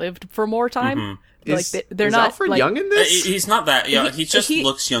who have lived for more time. Like they're is not Alfred like, young in this? He's not that. Yeah, he just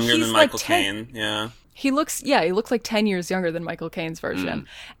looks younger he's than like Michael 10 Caine. Yeah. He looks like 10 years younger than Michael Caine's version.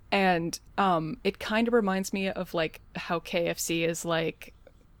 And it kind of reminds me of like how KFC is like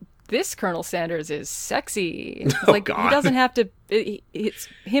this Colonel Sanders is sexy. It's like God. he doesn't have to it's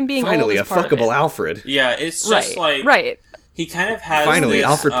him being Finally, a old is part of fuckable it. Alfred. Yeah, it's just like right. he kind of has Finally, this,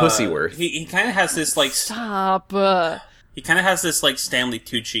 Alfred Pussyworth. He kind of has this like Stop. he kind of has this like Stanley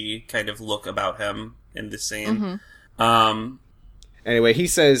Tucci kind of look about him in this scene. Anyway, he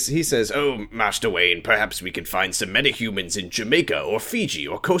says, "Oh, Master Wayne, perhaps we can find some metahumans in Jamaica or Fiji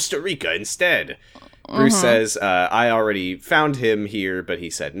or Costa Rica instead." Bruce says, "I already found him here," but he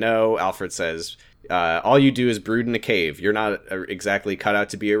said no. Alfred says, "All you do is brood in a cave. You're not exactly cut out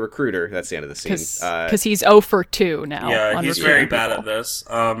to be a recruiter." That's the end of the scene. Because he's 0 for 2 now. Yeah, on he's recruiting very bad people. at this.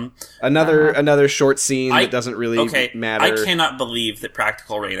 Another short scene that doesn't really matter. I cannot believe that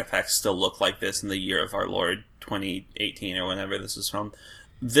practical rain effects still look like this in the year of our Lord 2018 or whenever this is from.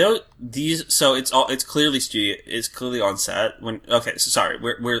 So it's clearly it's clearly on set when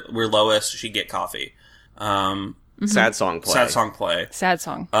we're Lois, she get coffee. Sad song play. Sad song play. Sad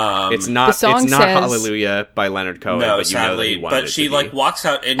song. It's not. The song it's not says- Hallelujah by Leonard Cohen. No, but you know that sadly, he wanted but it she to be. like walks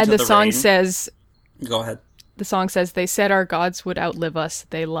out into and the song rain. says Go ahead. the song says they said our gods would outlive us.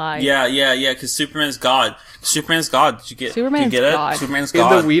 They lied. Yeah, because Superman's God. Superman's God. Did you get Superman's did you get God. It? Superman's In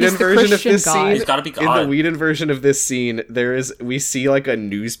God. the Whedon He's the version of Christian this God. scene, He's gotta be in God. the Whedon version of this scene, we see like a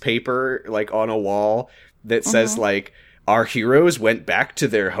newspaper like on a wall that says like our heroes went back to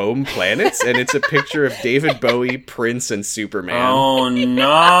their home planets, and it's a picture of David Bowie, Prince, and Superman. Oh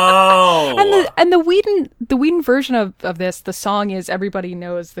no! And the Whedon version of this, the song is "Everybody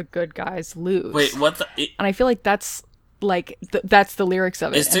knows the good guys lose." Wait, what the? And I feel like that's like that's the lyrics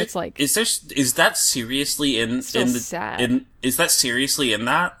of it. Is And there, it's like is that seriously in so in the sad. is that seriously in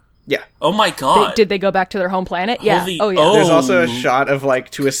that? Yeah. Oh my god! did they go back to their home planet? Yeah. Holy- Oh yeah. oh. There's also a shot of like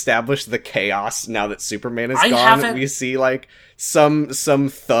to establish the chaos now that Superman is I gone. haven't- We see like some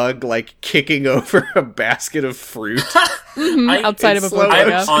thug like kicking over a basket of fruit. Outside of a it's slow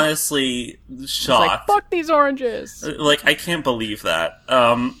bodega. I'm honestly It's like shocked. fuck these oranges. Like I can't believe that.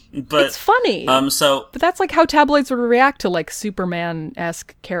 But It's funny. so But that's like how tabloids would react to like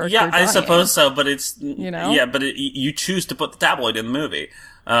Superman-esque character. yeah, I dying. suppose so. But it's know? yeah, but you choose to put the tabloid in the movie.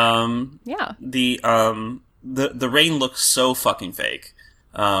 Yeah. The rain looks so fucking fake.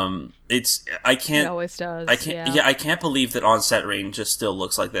 I It can't. always does. I can't. Yeah. I can't believe that on-set rain just still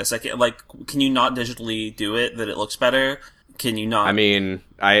looks like this. Can you not digitally do it that it looks better? Can you not? I mean,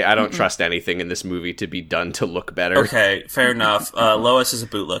 I don't trust anything in this movie to be done to look better. Okay, fair enough. Lois is a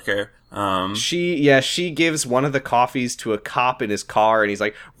bootlicker. She gives one of the coffees to a cop in his car, and he's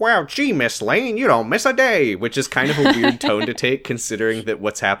like, "Wow, gee, Miss Lane, you don't miss a day," which is kind of a weird tone to take, considering that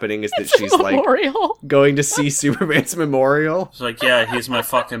what's happening is that she's like Memorial. going to see Superman's memorial. It's like, yeah, he's my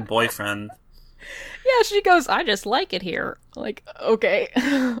fucking boyfriend. Yeah, she goes, "I just like it here." Like, okay.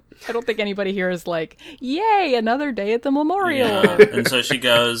 I don't think anybody here is like, "Yay, another day at the memorial." Yeah. And so she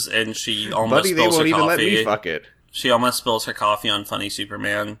goes and she almost Buddy, they spills her won't even let coffee. me fuck it. She almost spills her coffee on Funny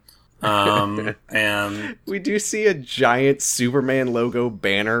Superman. And We do see a giant Superman logo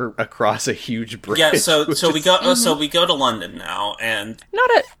banner across a huge bridge. yeah, so which we is- go so we go to London now, and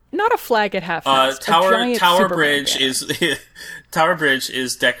Not a flag at half mast. Tower Superman Bridge banner. is Tower Bridge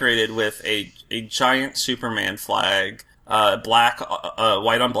is decorated with a giant Superman flag, black,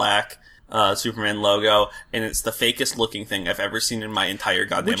 white on black. Superman logo, and it's the fakest looking thing I've ever seen in my entire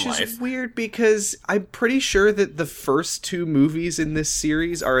goddamn Which life. is weird because I'm pretty sure that the first two movies in this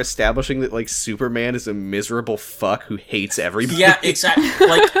series are establishing that like Superman is a miserable fuck who hates everybody. Yeah, exactly.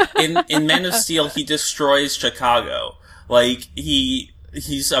 Like in Man of Steel, he destroys Chicago. Like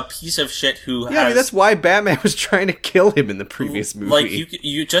he's a piece of shit who has. I mean, that's why Batman was trying to kill him in the previous movie. Like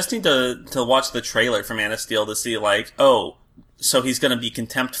you just need to watch the trailer for Man of Steel to see like, oh, so he's going to be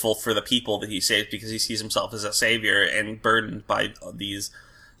contemptful for the people that he saved because he sees himself as a savior and burdened by these.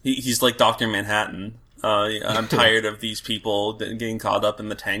 He's like Dr. Manhattan. I'm tired of these people getting caught up in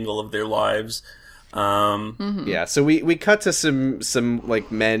the tangle of their lives. Yeah, so we cut to some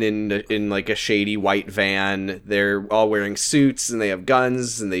like men in like a shady white van. They're all wearing suits and they have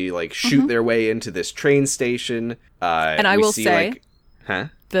guns and they like shoot their way into this train station. And I will say, huh?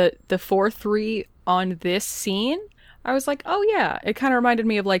 the 4-3 on this scene, I was like, oh yeah, it kind of reminded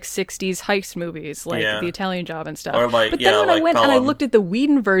me of like 60s heist movies, like Yeah. The Italian Job and stuff. Or like, but yeah, then when I like went and I Pelham. looked at the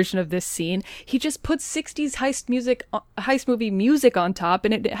Whedon version of this scene, he just put 60s heist movie music on top,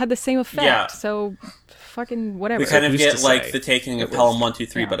 and it had the same effect. Yeah. So, fucking whatever. We kind of who's get to like say? the taking of It was- Pelham 1, 2,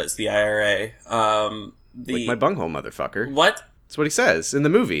 3, yeah. but it's the IRA. Like my bunghole, motherfucker. What? That's what he says in the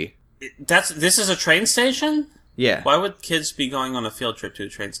movie. This is a train station? Yeah. Why would kids be going on a field trip to a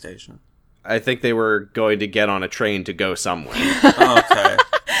train station? I think they were going to get on a train to go somewhere. Oh, okay.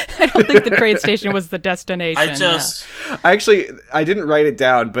 I don't think the train station was the destination. I just I didn't write it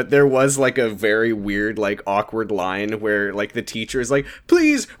down, but there was like a very weird, like awkward line where like the teacher is like,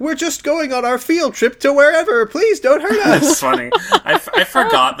 "Please, we're just going on our field trip to wherever. Please don't hurt it's us." funny. I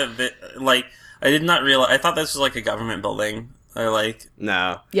forgot that like I did not realize. I thought this was like a government building. I like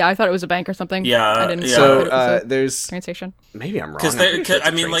No. Yeah, I thought it was a bank or something. Yeah, I didn't yeah. know So that it was a there's train station. maybe I'm wrong. because I'm pretty sure it's a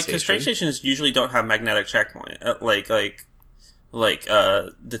I mean train like because train station. stations usually don't have magnetic checkpoint like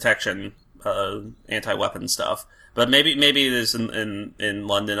detection anti-weapon stuff. But maybe it is in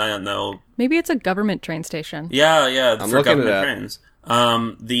London. I don't know. Maybe it's a government train station. Yeah, I'm for looking it government up. trains.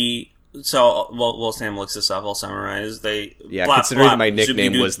 So while Sam looks this up, I'll summarize. Yeah, blap, considering blap, my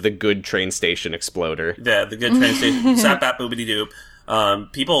nickname zoobity-doo. was the Good Train Station Exploder. Yeah, the good train station. Sap bap boobity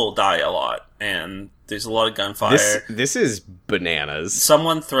doop. People die a lot, and there's a lot of gunfire. This is bananas.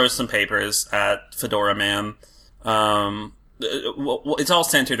 Someone throws some papers at Fedora Man. It's all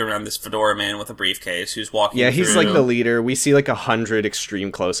centered around this Fedora Man with a briefcase who's walking. Yeah, he's through. like the leader. We see like 100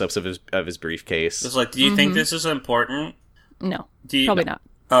 extreme close-ups of his briefcase. It's like, do you think this is important? No, Do you, probably not.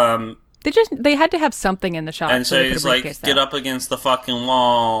 Um, They had to have something in the shot. and so they put a he's like, briefcase get there. up against the fucking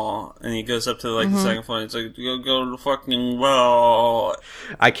wall, and he goes up to like the second floor. And he's like, go to the fucking wall.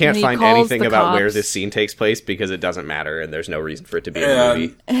 I can't And he find calls anything the about where cops. this scene takes place because it doesn't matter and there's no reason for it to be in the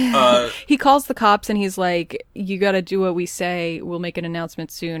movie. And He calls the cops and he's like, "You got to do what we say. We'll make an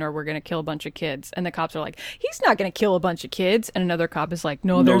announcement soon, or we're gonna kill a bunch of kids." And the cops are like, "He's not gonna kill a bunch of kids." And another cop is like,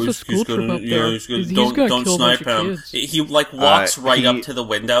 "No, there's a school trip up there. He's gonna don't kill a snipe bunch of him. kids." He like walks right up he- to the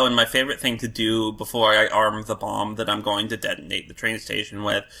window, and my favorite thing to do before I arm the bomb that I'm going to detonate the train station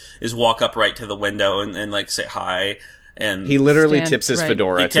with is walk up right to the window and like say hi. And He literally Stand- tips his right.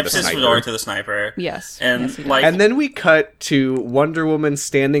 fedora he to the tips his sniper. fedora to the sniper. Yes. and Yes, he does. like And then we cut to Wonder Woman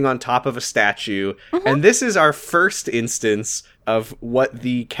standing on top of a statue, Mm-hmm. and this is our first instance of what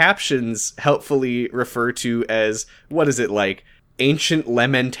the captions helpfully refer to as, what is it, like, ancient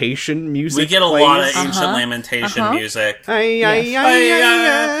lamentation music we get a plays? lot of ancient lamentation music. Ay, ay, Yes. ay,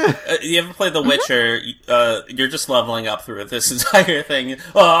 ay, ay. You ever play Mm-hmm. The Witcher? You're just leveling up through this entire thing.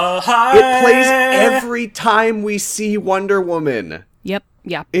 Oh, hi! It plays every time we see Wonder Woman. Yep.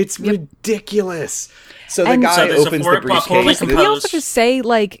 Yeah. It's ridiculous. So the And- guy So there's a opens four the o'clock briefcase. holy Can we also Because- just say,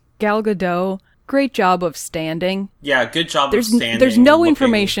 like, Gal Gadot great job of standing. Yeah, good job of standing. There's no looking-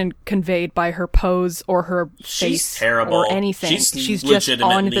 information conveyed by her pose or her face terrible. or anything. She's just on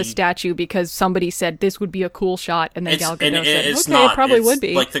legitimately- the statue because somebody said this would be a cool shot, and then Gal Gadot said, it's okay, not, it probably it's, would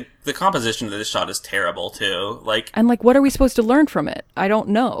be. Like, the composition of this shot is terrible, too. Like, And like, what are we supposed to learn from it? I don't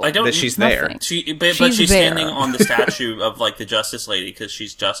know. I don't... That she's there. Nothing. But She's she's there. standing on the statue of, like, the Justice Lady, because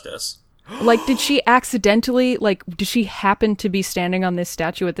she's Justice. Like, did she accidentally, like, did she happen to be standing on this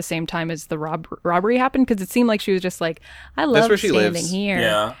statue at the same time as the robbery happened? Because it seemed like she was just like, I love where she standing lives. here.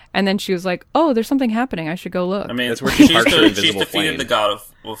 Yeah. And then she was like, oh, there's something happening. I should go look. I mean, That's where she she's, parks her she's invisible defeated plane. the god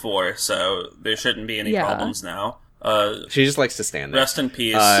of war, so there shouldn't be any Yeah. problems now. She just likes to stand there. Rest in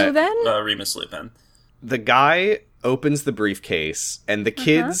peace, So then- Remus Lupin. The guy opens the briefcase, and the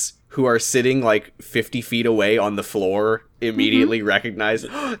kids who are sitting like 50 feet away on the floor immediately recognize,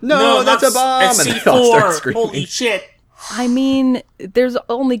 no, that's a bomb! It's And they all start C4! screaming. Holy shit! I mean, there's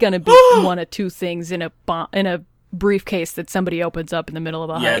only going to be one of two things in a briefcase that somebody opens up in the middle of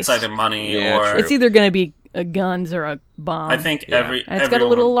a Yeah, heist. it's either money Yeah, or... true. It's either going to be guns or a bomb. I think Yeah. and it's got a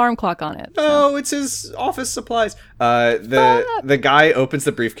little alarm clock on it. Oh, it's his office supplies. The guy opens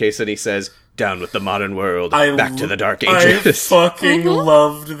the briefcase and he says, down with the modern world, back to the Dark I Ages. fucking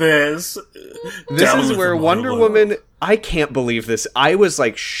loved this. This Down is with where the Wonder modern Woman... world. I can't believe this. I was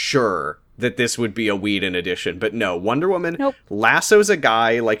like sure that this would be a Whedon edition, but no. Wonder Woman Nope. lassos a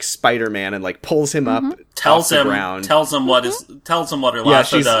guy like Spider-Man and like pulls him up off the ground. tells him what her Yeah,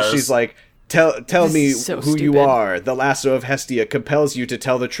 lasso does. she's like, tell This me is so who you stupid. are. The lasso of Hestia compels you to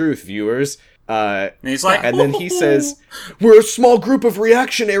tell the truth, viewers. and he's like, And then he says, we're a small group of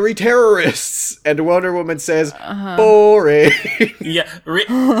reactionary terrorists. And Wonder Woman says, boring. yeah,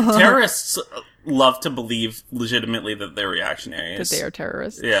 terrorists love to believe legitimately that they're reactionaries. That they are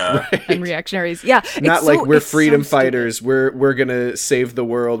terrorists Yeah. and reactionaries. Yeah. Not it's like so- we're it's so freedom stupid. fighters. We're gonna save the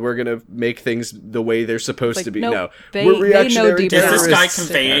world. We're gonna make things the way they're supposed Like, to be. nope, No, they we're know reactionary deep Is down. this guy terrorists.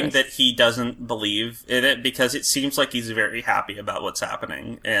 conveying that he doesn't believe in it? Because it seems like he's very happy about what's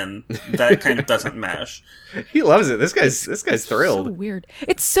happening, and that kind of doesn't mesh. He loves it. This guy's So thrilled. weird.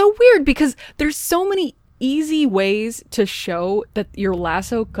 It's so weird because there's so many easy ways to show that your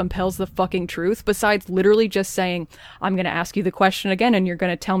lasso compels the fucking truth besides literally just saying, I'm going to ask you the question again and you're going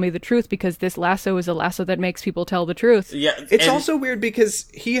to tell me the truth because this lasso is a lasso that makes people tell the truth. Yeah, It's and, also weird because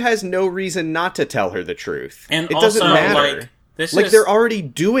he has no reason not to tell her the truth. and it also, doesn't matter. like, this Like is, they're already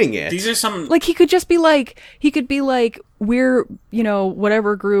doing it. these are some Like he could be like, we're,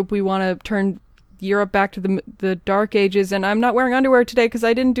 whatever group, we want to turn Europe back to the Dark Ages, and I'm not wearing underwear today because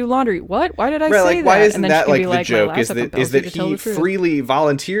I didn't do laundry. What? Why did I Right, say like that? why And isn't then she that can like be the "My joke? Is lasso that compels is me that to tell he the truth." freely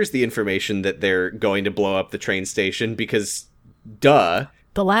volunteers the information that they're going to blow up the train station because, duh.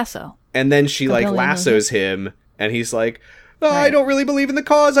 The lasso. And then she like Compelling lassos him, and he's like, "Oh, I Right. don't really believe in the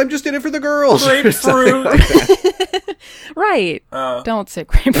cause. I'm just in it for the girls." grapefruit. Right. Don't say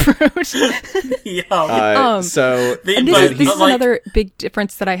grapefruit. Yeah. So And this, But, is, this is like- another big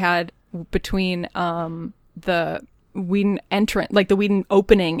difference that I had between the Whedon entrant, like the Whedon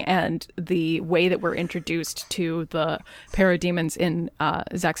opening, and the way that we're introduced to the parademons in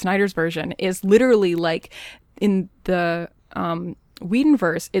Zack Snyder's version is literally like in the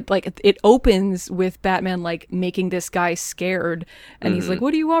Whedonverse, it opens with Batman like making this guy scared, and he's like,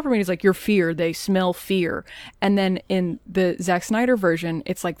 "What do you want from me?" And he's like, "Your fear. They smell fear." And then in the Zack Snyder version,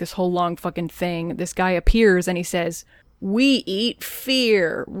 it's like this whole long fucking thing. This guy appears and he says, "We eat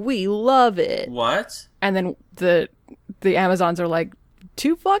fear. We love it." What? And then the Amazons are like,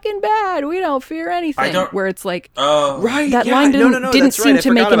 "Too fucking bad. We don't fear anything." don't- Where it's like, Oh, right, That yeah, line didn't that's right. seem I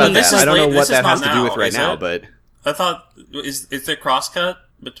to make forgot about any that. sense. I don't know This what is that has not to do with now, right is now, it? but I thought is there crosscut?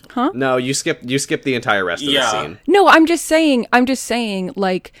 no, you skip the entire rest of the Yeah. scene. no, I'm just saying,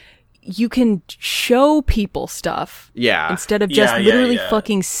 like, you can show people stuff Yeah, instead of just Yeah, literally yeah.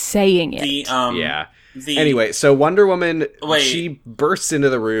 fucking saying it. The yeah. The, Anyway, so Wonder Woman, Wait. she bursts into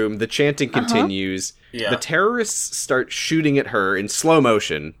the room. The chanting continues. Yeah. The terrorists start shooting at her in slow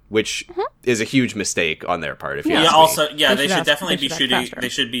motion, which is a huge mistake on their part. If you yeah. ask me. Also, yeah, They they should should act- definitely they be should act shooting. faster. They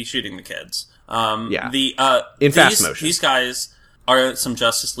should be shooting the kids. Yeah. In fast motion. These guys are some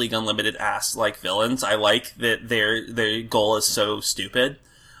Justice League Unlimited ass like villains. I like that their goal is so stupid.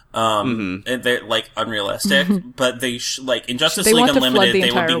 And they're like unrealistic, but they like in Justice They League want to flood Unlimited, the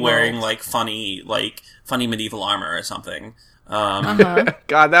they would be entire wearing world. like funny medieval armor or something.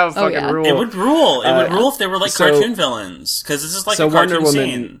 God, that would fucking yeah. rule. It would rule. It would rule if they were like so- cartoon villains, because this is like so a cartoon Wonder Woman.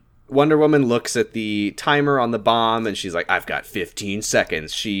 scene. Wonder Woman looks at the timer on the bomb and she's like, I've got 15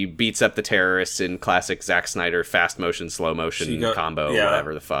 seconds. She beats up the terrorists in classic Zack Snyder fast motion, slow motion combo, yeah.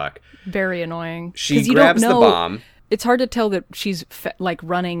 whatever the fuck. Very annoying. She 'Cause you grabs don't the know- bomb. it's hard to tell that she's like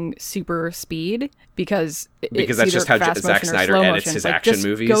running super speed because that's just how Zack Snyder edits his action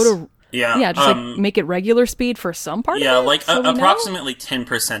movies. Yeah, just like make it regular speed for some part. Yeah, of it, like so approximately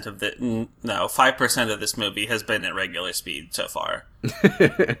 10% of 5% of this movie has been at regular speed so far.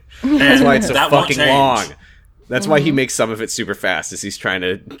 That's why it's so fucking long. That's why Mm-hmm. he makes some of it super fast, is he's trying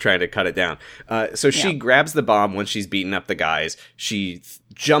to cut it down. So she grabs the bomb when she's beating up the guys. She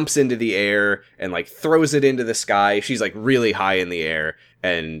jumps into the air and like throws it into the sky. She's like really high in the air,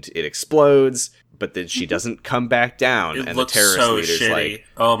 and it explodes. But then she doesn't come back down, It and looks the terrorist so leader's shitty. like,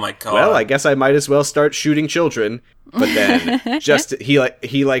 "Oh my god! well, I guess I might as well start shooting children." But then he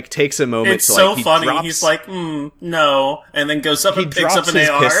takes a moment It's to so like he funny. drops, He's like, no, and then goes up he and picks drops up an his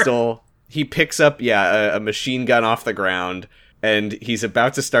AR. pistol. He picks up a machine gun off the ground, and he's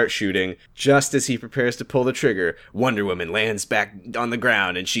about to start shooting. Just as he prepares to pull the trigger, Wonder Woman lands back on the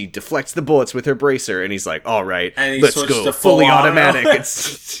ground, and she deflects the bullets with her bracer. And he's like, "All right, And he let's switched go to full fully auto." automatic."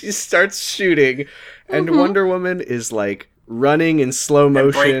 She starts shooting, and Wonder Woman is like running in slow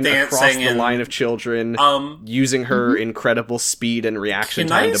motion breakdancing across the and, line of children, using her incredible speed and reaction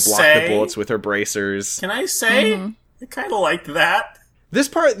Can I time to block say- the bullets with her bracers. Can I say I kind of liked that? This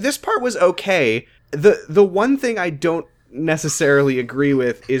part was okay. The one thing I don't necessarily agree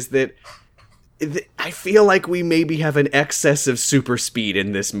with is that I feel like we maybe have an excess of super speed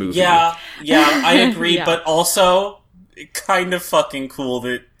in this movie. Yeah, I agree, Yeah. but also kind of fucking cool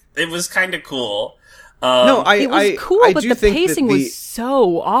that it was kind of cool. No, It was cool, I but do the think pacing that was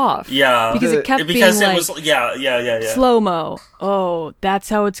so off. Yeah. because it kept because being it like was yeah. slow-mo. Oh, that's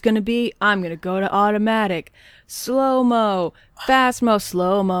how it's gonna be. I'm gonna go to automatic. Slow-mo, fast-mo,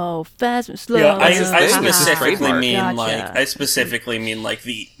 slow-mo, fast-mo, slow-mo. Yeah, I his specifically trademark. mean like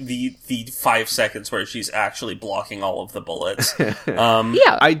the 5 seconds where she's actually blocking all of the bullets.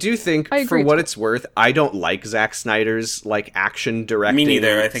 Yeah, I do think, I for agree what too. it's worth, I don't like Zack Snyder's like action directing. Me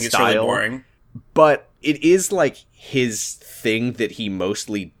neither. I think it's really style, boring. But it is like his thing that he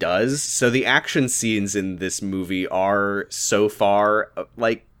mostly does. So the action scenes in this movie are so far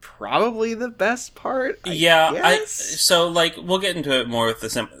like probably the best part. I guess. So like we'll get into it more with the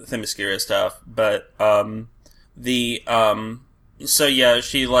Themyscira stuff, but so yeah,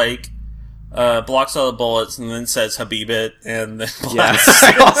 she like blocks all the bullets and then says Habibit and then blasts.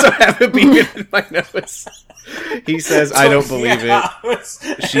 I also have a beat in my notes. He says, "I don't believe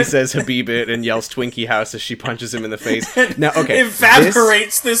it." She says Habibit and yells Twinkie House as she punches him in the face. Now, okay,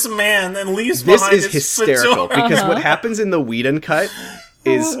 evaporates this man and leaves this behind is his hysterical fedora. because what happens in the Whedon cut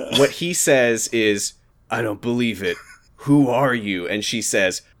is what he says is, "I don't believe it. Who are you?" And she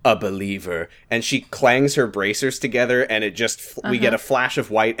says, "A believer." And she clangs her bracers together, and it just we get a flash of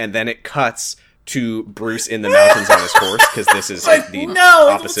white, and then it cuts to Bruce in the mountains on his horse, because this is like the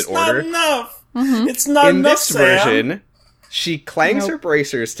opposite it's order. Not enough. It's not In enough, this Sam. version, she clangs her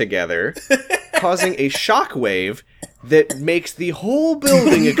bracers together, causing a shockwave that makes the whole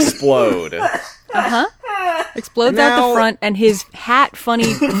building explode. explodes out Now- the front, and his hat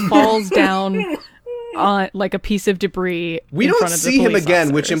funny falls down on like a piece of debris. We in don't front of the see him police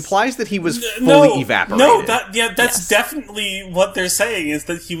again, which officers. implies that he was fully evaporated. No, that's definitely what they're saying, is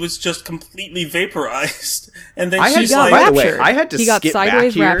that he was just completely vaporized. And then I had she's to, like, by the way, raptured. I had to He got skip back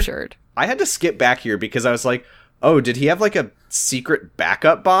sideways here. raptured. I had to skip back here because I was like, oh, did he have like a secret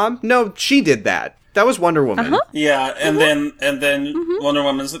backup bomb? No, she did that. That was Wonder Woman. yeah, and then Wonder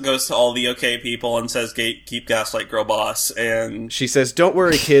Woman goes to all the okay people and says, keep Gaslight Girl boss, and She says, "Don't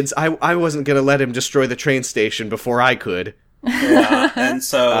worry, kids. I wasn't going to let him destroy the train station before I could." and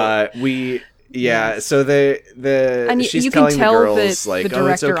so So the And she's you can telling tell the girls that like, the "Oh,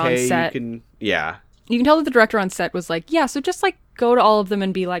 it's director on okay. set- You can." Yeah. You can tell that the director on set was like, yeah, so just like go to all of them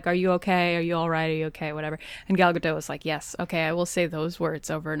and be like, are you okay? Are you all right? Are you okay? Whatever. And Gal Gadot was like, yes, okay, I will say those words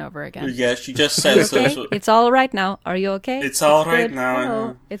over and over again. yeah, she just says Okay, those. it's all right now. Are you okay? It's all right good. now.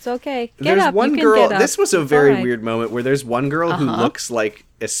 Hello. It's okay. Get There's up. one you can girl. Get up. This was a It's very all right. weird moment where there's one girl who looks like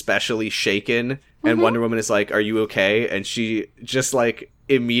especially shaken, and Wonder Woman is like, "Are you okay?" And she just like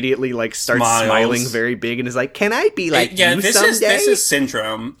immediately like starts Smiles. smiling very big and is like, "Can I be like Yeah, you this someday?" is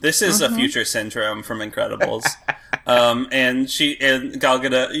Syndrome. This is a future Syndrome from Incredibles. And Gal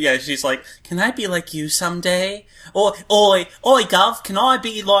Gadot, she's like, "Can I be like you someday?" Or, oi, Gov, can I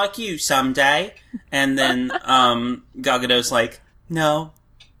be like you someday? And then, Gal Gadot's like, "No."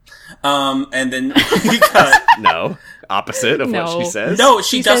 And then you cut. No, opposite of what No. she says. No,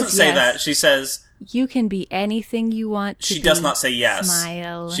 she She doesn't says say yes. that. She says, You can be anything you want to be. She does not say yes.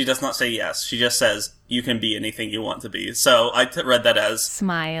 Smile. She does not say yes. She just says, you can be anything you want to be. So I read that as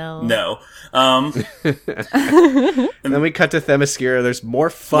Smile. no. And then we cut to Themyscira. There's more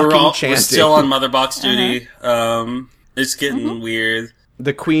fucking chanting. We're still on Mother Box duty. It's getting weird.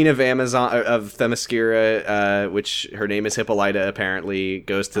 The queen of Themyscira, which her name is Hippolyta, apparently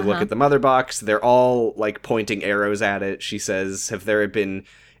goes to look at the mother box. They're all like pointing arrows at it. She says, "Have there been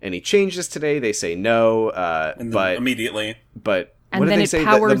any changes today?" They say no. But immediately, what And do then they it say?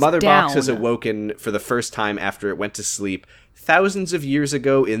 That powers the mother box has down. awoken for the first time after it went to sleep thousands of years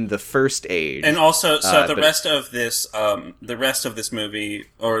ago in the First Age. and also, the rest of this movie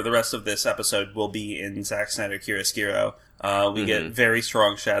or the rest of this episode will be in Zack Snyder Chiaroscuro. We get very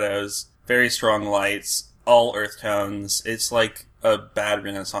strong shadows, very strong lights, all earth tones. It's like a bad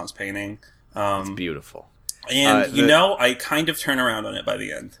Renaissance painting. It's beautiful. And, I kind of turn around on it by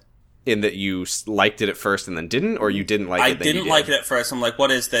the end. In that you liked it at first and then didn't, or you didn't like it, I then you didn't did? like it at first. I'm like,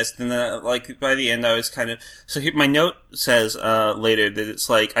 what is this? And then, by the end, I was kind of... So here, my note says later that it's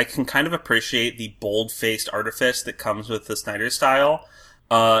like, I can kind of appreciate the bold-faced artifice that comes with the Snyder style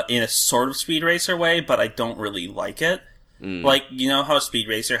in a sort of Speed Racer way, but I don't really like it. Like, you know how Speed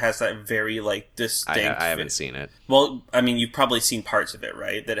Racer has that very, distinct... I haven't seen it. Well, I mean, you've probably seen parts of it,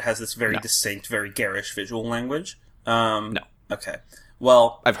 right? That it has this very distinct, very garish visual language. No. Okay.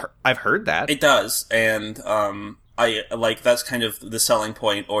 Well... I've heard that. It does, and I that's kind of the selling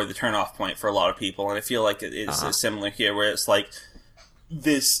point or the turn-off point for a lot of people, and I feel like it's similar here, where it's like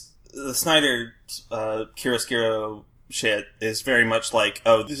the Snyder Chiaroscuro shit is very much like,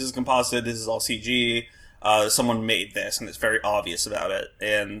 oh, this is composite, this is all CG, someone made this, and it's very obvious about it,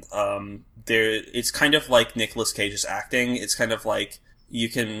 and it's kind of like Nicolas Cage's acting. It's kind of like you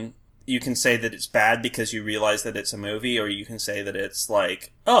can say that it's bad because you realize that it's a movie, or you can say that it's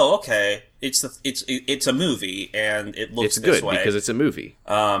like, oh, okay, it's a movie and it looks it's this good way because it's a movie.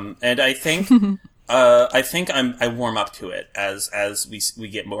 And I think I warm up to it as we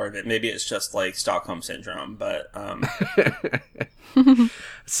get more of it. Maybe it's just like Stockholm syndrome, but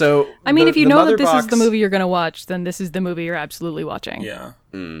So I mean, if you know that this box, is the movie you're going to watch, then this is the movie you're absolutely watching. yeah,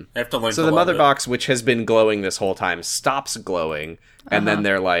 I have to learn. So to the love mother it. box, which has been glowing this whole time, stops glowing, and then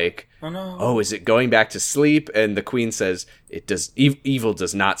they're like, Oh no! "Oh, is it going back to sleep?" And the queen says, "It does. Evil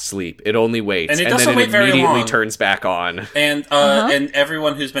does not sleep. It only waits." And it then doesn't it wait very immediately long. turns back on. And and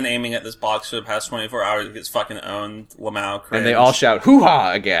everyone who's been aiming at this box for the past 24 hours gets fucking owned. Lamau, cringe. And they all shout,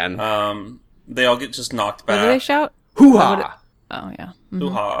 "Hoo-ha!" again. They all get just knocked What back. do they shout? Hoo-ha! Oh, yeah.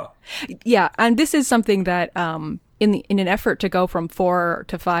 Hoo-ha. Yeah, and this is something that in an effort to go from 4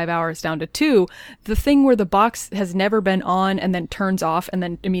 to 5 hours down to 2, the thing where the box has never been on and then turns off and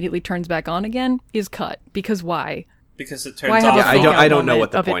then immediately turns back on again is cut. Because why? Because it turns Why have off. a I freak out don't know moment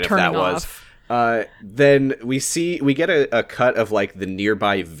what the of it point of that turning was. off? Then we get a cut of like the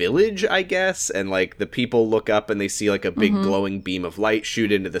nearby village, I guess, and like the people look up and they see like a big glowing beam of light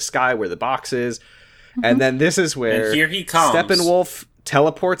shoot into the sky where the box is. And then this is where And here he comes. Steppenwolf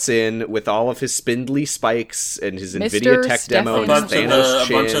teleports in with all of his spindly spikes and his Mr. NVIDIA tech demo a and Steffen. his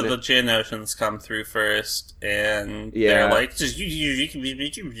bunch Thanos of the chin. Geonosians come through first, and Yeah. they're like, just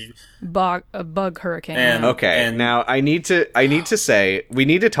A bug hurricane. And- Okay, now I need to say we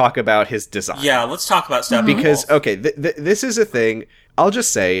need to talk about his design. yeah. Let's talk about Steppenwolf. Because okay, this is a thing. I'll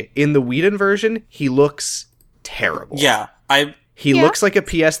just say in the Whedon version, he looks terrible. yeah, He looks like a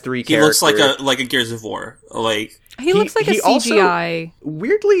PS3 he character. looks like a Gears of War. Like he looks like a he also- CGI.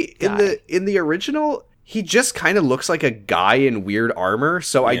 Weirdly, guy. in the original, he just kind of looks like a guy in weird armor.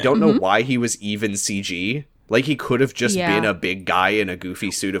 So I don't know why he was even CG. Like he could have just Yeah. been a big guy in a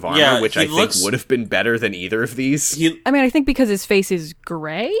goofy suit of armor, Yeah, which he I think looks- would have been better than either of these. I mean, I think because his face is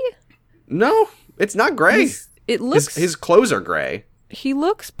gray. No, it's not gray. It looks. His clothes are gray. He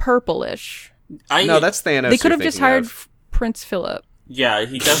looks purplish. No, that's Thanos. They could you're have just thinking hired of. Prince Philip. Yeah,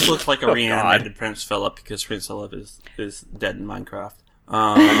 he does look like a Oh, reanimated Prince Philip because Prince Philip is dead in Minecraft.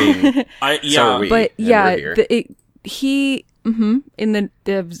 I mean, So are yeah, we. But and yeah, we're here. in the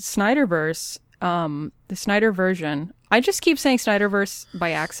Snyderverse, the Snyder version. I just keep saying Snyderverse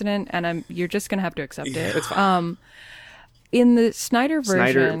by accident, and you're just gonna have to accept it. It's fine. In the Snyder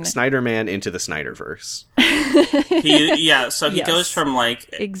version, Snyder Man into the Snyderverse. so he Yes. goes from like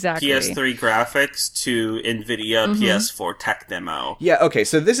Exactly. PS3 graphics to NVIDIA PS4 tech demo. Yeah, okay,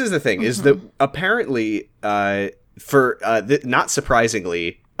 so this is the thing, is that apparently, not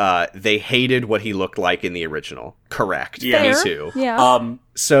surprisingly, they hated what he looked like in the original. Correct. Yeah. Me Fair. too. Yeah.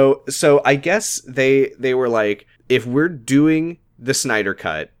 So I guess they were like, if we're doing the Snyder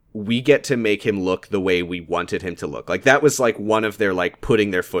cut, we get to make him look the way we wanted him to look. Like, that was like one of their like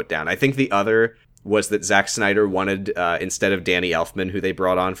putting their foot down. I think the other was that Zack Snyder wanted, instead of Danny Elfman, who they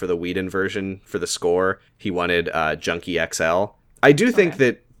brought on for the Whedon version for the score, he wanted Junkie XL. I do think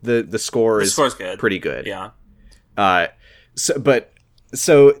that the score is good. Pretty good. Yeah.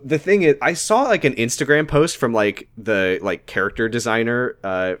 So the thing is, I saw like an Instagram post from like the character designer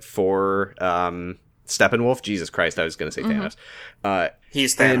for Steppenwolf. Jesus Christ, I was going to say Thanos.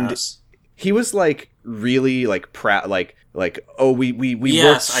 He's Thanos. He was like really like proud, like we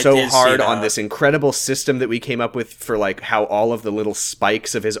Yes, worked so I did see hard that. on this incredible system that we came up with for like how all of the little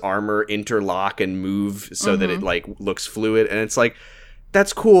spikes of his armor interlock and move so that it like looks fluid, and it's like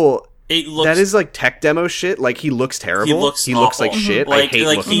that's cool. That is like tech demo shit. Like he looks terrible. He looks like shit. I hate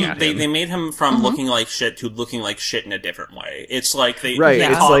looking at him. They made him from looking like shit to looking like shit in a different way. It's like they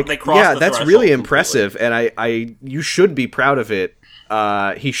It's like they crossed the that's threshold really completely. impressive, and you should be proud of it.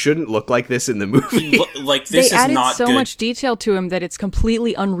 He shouldn't look like this in the movie. Like They this is added not so good. much detail to him that it's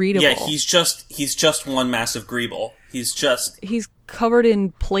completely unreadable. Yeah, he's just one massive greeble. He's covered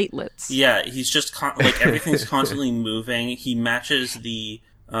in platelets. Yeah, he's just like everything's constantly moving. He matches the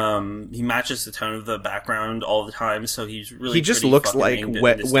tone of the background all the time, so he's really He just pretty looks fucking like aimed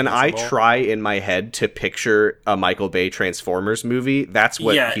when and I indistinguishable. try in my head to picture a Michael Bay Transformers movie, that's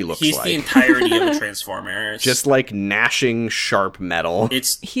what he looks he's like. the entirety of a Transformers. Just like gnashing sharp metal.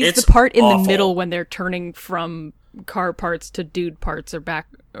 He's it's the part in awful. the middle when they're turning from car parts to dude parts or back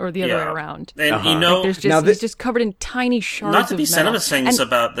or the other way around. And you know, There's just Now he's just covered in tiny shards not to of be metal. cinema things And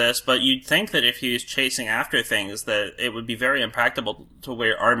about this, but you'd think that if he was chasing after things, that it would be very impractical to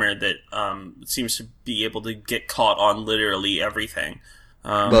wear armor that seems to be able to get caught on literally everything.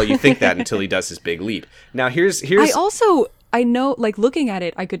 Well, you think that until he does his big leap. Now here's I know, like, looking at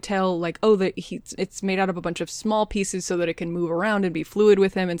it, I could tell, like, oh, it's made out of a bunch of small pieces so that it can move around and be fluid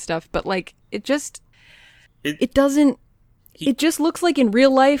with him and stuff, but, like, it just looks like in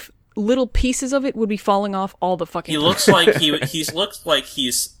real life, little pieces of it would be falling off all the fucking He time. looks like he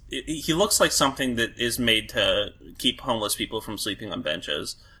looks like something that is made to keep homeless people from sleeping on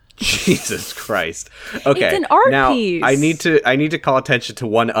benches. Jesus Christ. Okay. It's an art now, piece. I need to call attention to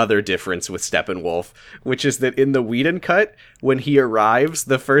one other difference with Steppenwolf, which is that in the Whedon cut, when he arrives,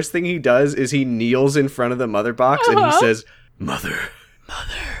 the first thing he does is he kneels in front of the mother box and he says, "Mother."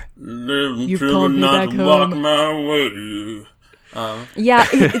 You've called me back walk home. my way. Yeah,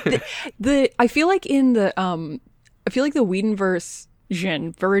 I feel like in the the Whedon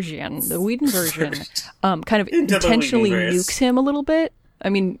version, the Whedon version, kind of Into the intentionally Whedonverse. nukes him a little bit. I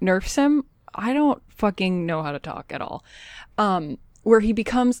mean, nerfs him. I don't fucking know how to talk at all. Where he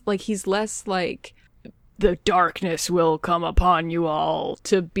becomes like he's less like the darkness will come upon you all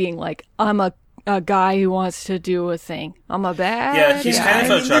to being like I'm a guy who wants to do a thing. I'm a bad Yeah, he's guy. kind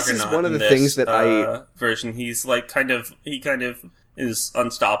of a I mean, this is juggernaut. one of in the this, things that version. He's like he kind of is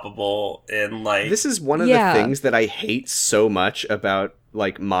unstoppable and like This is one of Yeah. the things that I hate so much about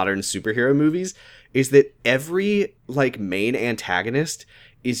like modern superhero movies is that every like main antagonist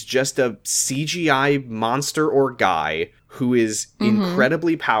is just a CGI monster or guy who is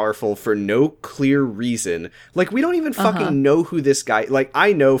incredibly powerful for no clear reason. Like, we don't even fucking know who this guy... Like,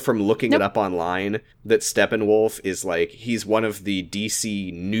 I know from looking it up online that Steppenwolf is, like, he's one of the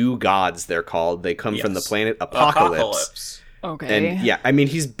DC new gods, they're called. They come from the Yes. planet Apocalypse. Okay. And, yeah, I mean,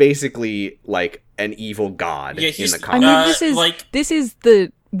 he's basically, like, an evil god Yeah, in he's- the I comics. mean, this is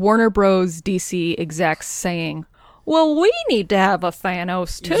the Warner Bros. DC execs saying, "Well, we need to have a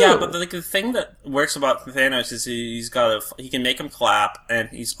Thanos too." Yeah, but the thing that works about Thanos is he can make him clap, and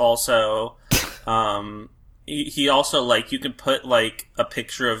he's also, he also like you can put like a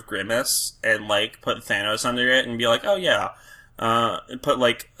picture of Grimace and like put Thanos under it and be like, oh yeah, and put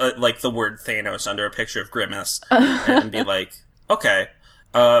like the word Thanos under a picture of Grimace and be like, okay,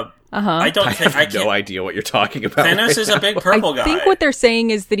 I don't I think have I can't. no idea what you're talking about. Thanos is a big purple guy. I think what they're saying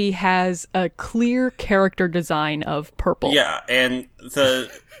is that he has a clear character design of purple. Yeah, and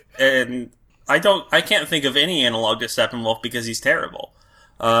I can't think of any analog to Steppenwolf because he's terrible.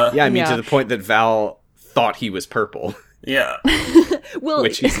 Yeah, I mean, Yeah. to the point that Val thought he was purple, Yeah, Well,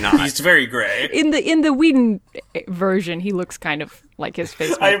 which he's not. he's very gray. in the Whedon version, he looks kind of like his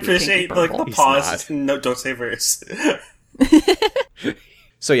face. I might be pinky appreciate like purple. the He's pause. not. No, don't say verse.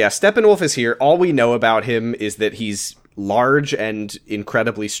 So yeah, Steppenwolf is here. All we know about him is that he's large and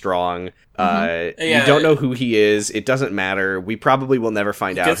incredibly strong. Yeah. You don't know who he is. It doesn't matter. We probably will never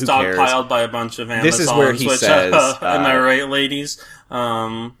find out. Gets Who cares? dogpiled by a bunch of Amazons. This is where he which, says, "Am I right, ladies?"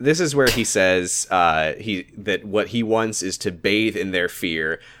 This is where he says that what he wants is to bathe in their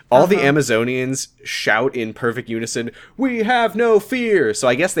fear. All the Amazonians shout in perfect unison, "We have no fear!" So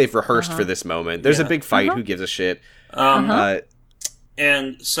I guess they've rehearsed for this moment. There's a big fight. Who gives a shit?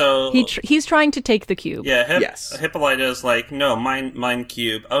 And so he's trying to take the cube. yeah, Yes. Hippolyta is like, no, mine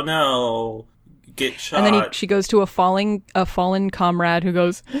cube. Oh no, get shot. And then she goes to a fallen comrade who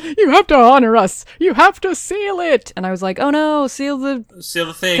goes, "You have to honor us. You have to seal it." And I was like, "Oh no, seal the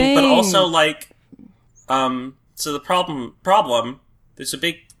thing. But also like, so the problem. There's a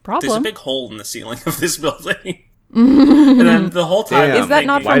big hole in the ceiling of this building. And then the whole time, Damn. Is that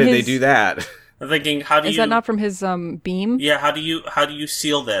not Why from did his- they do that? I'm thinking, how do Is you? that not from his beam? Yeah, how do you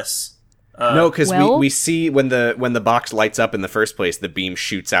seal this? No, because well- we see when the box lights up in the first place, the beam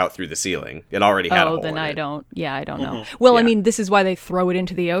shoots out through the ceiling. It already had a hole Then in I it. don't. Yeah, I don't know. Well, I Yeah. mean, this is why they throw it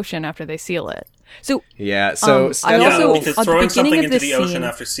into the ocean after they seal it. So Yeah, so I Stephen Yeah, also- because at the throwing beginning something of into this the ocean scene-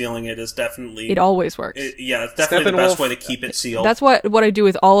 after sealing it is definitely it always works. it's definitely the best way to keep it sealed. That's what I do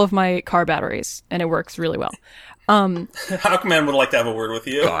with all of my car batteries, and it works really well. Hawkman would like to have a word with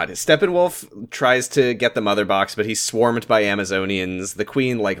you. God, Steppenwolf tries to get the mother box, but he's swarmed by Amazonians. The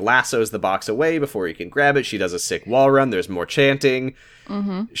queen, lassos the box away before he can grab it. She does a sick wall run. There's more chanting.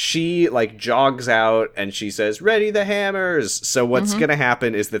 Mm-hmm. She, jogs out, and she says, "Ready the hammers!" So what's gonna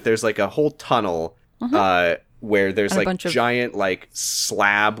happen is that there's, a whole tunnel, where there's, And a bunch of- giant,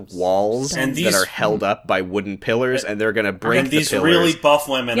 slab walls And that these- are held up by wooden pillars, and they're gonna break And the these pillars. really buff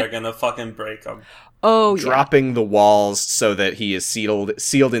women Yep. are gonna fucking break them. Oh, yeah. dropping the walls so that he is sealed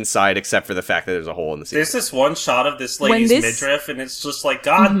inside, except for the fact that there's a hole in the ceiling. There's this one shot of this lady's midriff, and it's just like,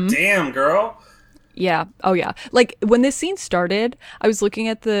 God damn, girl. Yeah. Oh, yeah. When this scene started, I was looking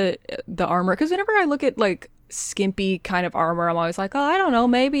at the armor, because whenever I look at, skimpy kind of armor, I'm always like, oh, I don't know,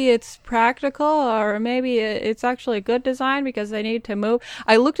 maybe it's practical, or maybe it's actually a good design because they need to move.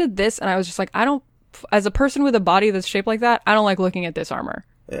 I looked at this, and I was just like, as a person with a body that's shaped like that, I don't like looking at this armor.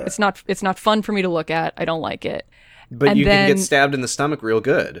 Yeah. It's not fun for me to look at. I don't like it. But and you can then- get stabbed in the stomach real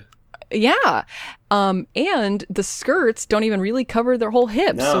good. Yeah. And the skirts don't even really cover their whole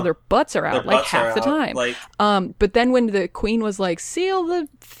hips, No. so their butts are out Their butts half are the out, time. But then when the queen was like, seal the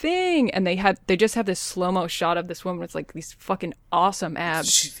thing, and they just have this slow-mo shot of this woman with these fucking awesome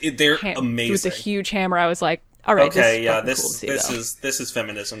abs. They're With amazing. a huge hammer, I was like, all right, Okay, this is fucking cool to see, though. this is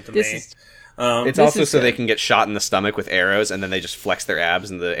feminism to This me. is- It's This also is so good. they can get shot in the stomach with arrows, and then they just flex their abs,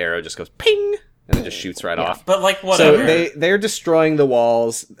 and the arrow just goes ping, and it just shoots right off. But whatever. So they're destroying the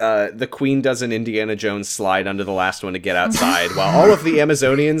walls. The queen does an Indiana Jones slide under the last one to get outside, while all of the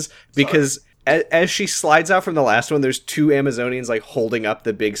Amazonians, because as she slides out from the last one, there's two Amazonians holding up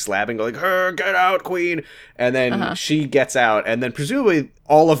the big slab and going, "Get out, queen!" And then she gets out, and then presumably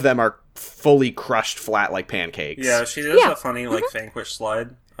all of them are fully crushed flat like pancakes. yeah, she does Yeah. a funny vanquish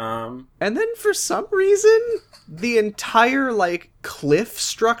slide. And then for some reason, the entire cliff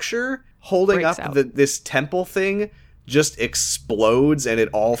structure holding Breaks up out. this temple thing just explodes, and it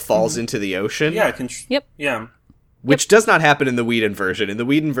all falls into the ocean. Yeah, Yep. Yeah. Which does not happen in the Whedon version. In the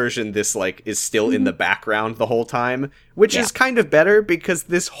Whedon version, this is still in the background the whole time, which is kind of better because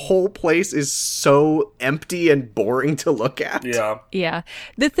this whole place is so empty and boring to look at. Yeah. Yeah.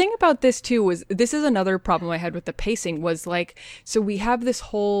 The thing about this too was, this is another problem I had with the pacing, was so we have this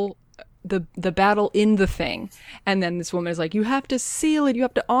whole the battle in the thing, and then this woman is like, you have to seal it, you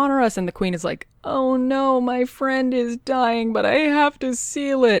have to honor us, and the queen is like, oh no, my friend is dying, but I have to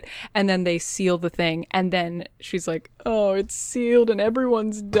seal it. And then they seal the thing, and then she's like, oh, it's sealed and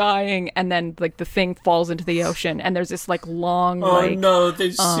everyone's dying, and then the thing falls into the ocean, and there's this long Oh no,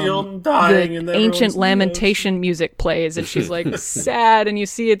 they sealed and dying, and the everyone's ancient in the lamentation music plays, and she's sad, and you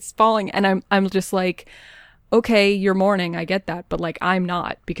see it's falling, and I'm just like, okay, you're mourning, I get that, but I'm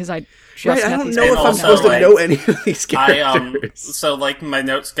not, because I just Right, I met don't these know And if I'm also, supposed to know any of these characters. So my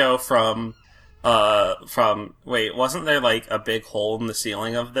notes go from wait, wasn't there a big hole in the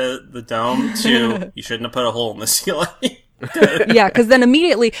ceiling of the dome to you shouldn't have put a hole in the ceiling? Yeah, because then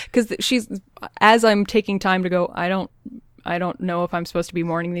immediately, because as I'm taking time to go, I don't know if I'm supposed to be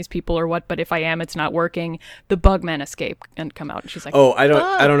mourning these people or what, but if I am, it's not working. The Bugmen escape and come out, and she's like, Oh, I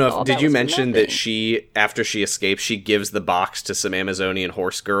don't know if that did you was mention nothing. that she, after she escapes, she gives the box to some Amazonian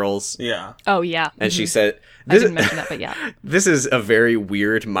horse girls, Yeah. oh yeah, and she said, I didn't mention that, but yeah. This is a very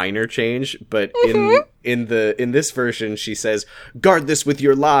weird minor change, but in this version she says, "Guard this with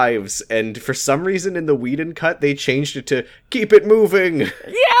your lives," and for some reason in the Whedon cut they changed it to "Keep it moving."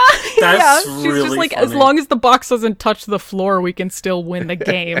 That's She's really just like, funny. as long as the box doesn't touch the floor, we can still win the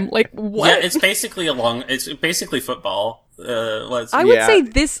game. Like, what? Yeah, it's basically football. I would Yeah. say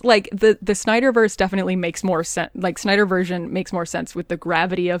this, the Snyderverse definitely makes more sense. Snyder version makes more sense with the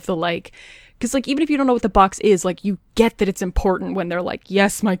gravity of the because even if you don't know what the box is, you get that it's important when they're like,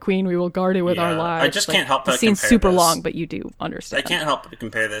 "Yes, my queen, we will guard it with our Yeah, lives." I just can't help the but scene's compare super this. long, but you do understand. I can't help but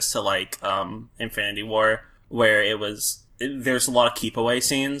compare this to Infinity War, where it was there's a lot of keep away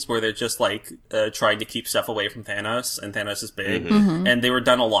scenes where they're just like trying to keep stuff away from Thanos, and Thanos is big, and they were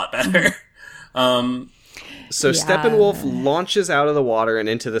done a lot better. So Steppenwolf launches out of the water and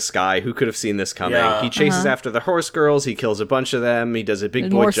into the sky. Who could have seen this coming? Yeah. He chases after the horse girls. He kills a bunch of them. He does a big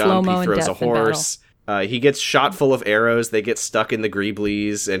boy More jump. slow-mo He and throws a death in horse. He gets shot full of arrows. They get stuck in the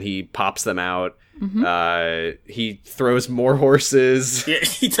Greeblies, and he pops them out. He throws more horses. Yeah,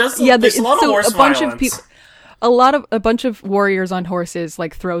 he does. Yeah, there's a lot of horse a bunch violence. of people. A bunch of warriors on horses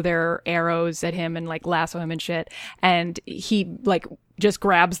like throw their arrows at him and like lasso him and shit, and he like just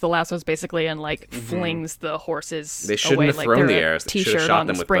grabs the lassos basically and like flings the horses. They shouldn't away, have like thrown they're the a arrows. They should have T-shirt shot on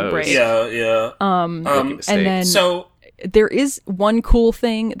them with spring bows. break. Yeah. And And then So there is one cool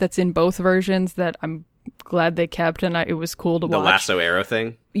thing that's in both versions that I'm glad they kept, and it was cool to The watch. lasso arrow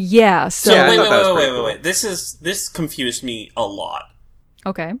thing. Yeah. So Yeah, I wait, thought that was pretty wait. cool. This confused me a lot.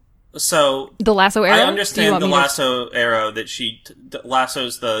 Okay. So The lasso arrow. I Do you understand want the me to- lasso arrow that she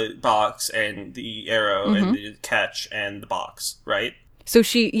lassos the box and the arrow and the catch and the box, right? So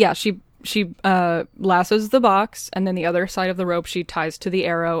she lassos the box, and then the other side of the rope she ties to the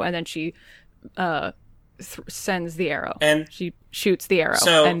arrow, and then she sends the arrow. And she shoots the arrow,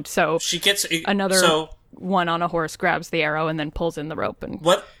 so and so she gets another So one on a horse grabs the arrow and then pulls in the rope. And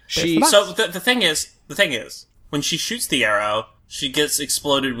what She- box. So the thing is when she shoots the arrow, she gets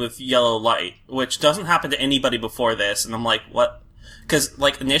exploded with yellow light, which doesn't happen to anybody before this. And I'm like, what? Because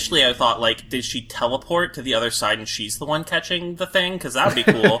like initially I thought like, did she teleport to the other side and she's the one catching the thing? Because that'd be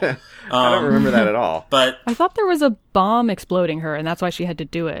cool. I don't remember that at all. But I thought there was a bomb exploding her, and that's why she had to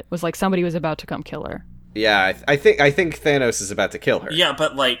do it. It was like somebody was about to come kill her. Yeah, I think Thanos is about to kill her. yeah,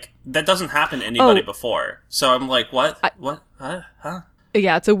 but like that doesn't happen to anybody Oh. before. So I'm like, what? What? Huh?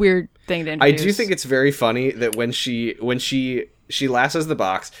 Yeah, it's a weird thing to I introduce. do think it's very funny that when she lassos the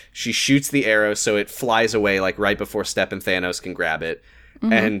box, she shoots the arrow so it flies away like right before Step and Thanos can grab it.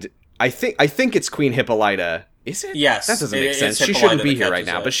 And I think it's Queen Hippolyta. Is it? Yes, That doesn't it make is sense. She Hippolyta shouldn't be that here right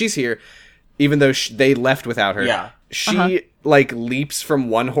catches now, it. but she's here. Even though they left without her. Yeah. She like leaps from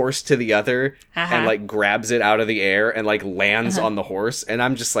one horse to the other and like grabs it out of the air and like lands on the horse, and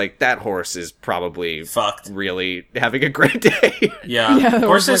I'm just like, that horse is probably Fucked. really having a great day. Yeah, Yeah, it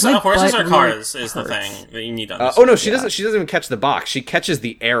was horses. like, my Horses butt are cars. really Is the hurts. thing that you need to understand. Oh no, she doesn't. She doesn't even catch the box. She catches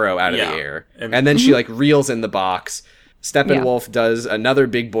the arrow out of Yeah. the air, And- and then she like reels in the box. Steppenwolf does another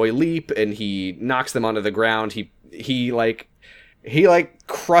big boy leap, and he knocks them onto the ground. He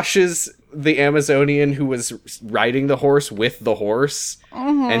crushes the Amazonian who was riding the horse with the horse,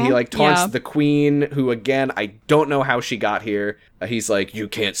 and he like taunts Yeah. the queen, who again I don't know how she got here. He's like, "You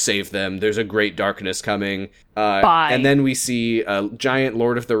can't save them. There's a great darkness coming." Bye. And then we see a giant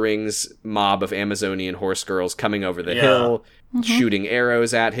Lord of the Rings mob of Amazonian horse girls coming over the Yeah. hill, shooting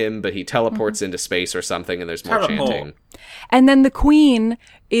arrows at him, but he teleports into space or something, and there's more Teleport. chanting. And then the queen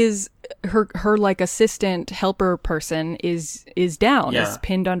is her like assistant helper person is down, Yeah. is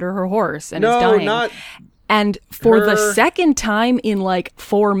pinned under her horse and is No, dying. not And for the her. second time in like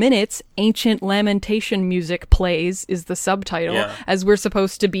 4 minutes, ancient lamentation music plays is the subtitle, Yeah. as we're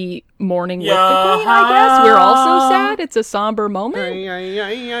supposed to be mourning with the Yeah. queen, I guess. We're also sad. It's a somber moment.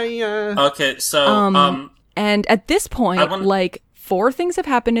 Okay, so And at this point, I wanna- like 4 things have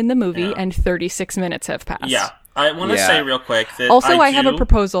happened in the movie Yeah. and 36 minutes have passed. yeah, I want to Yeah. say real quick that Also, I have a do-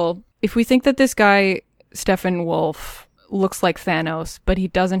 proposal. If we think that this guy, Steppenwolf, looks like Thanos, but he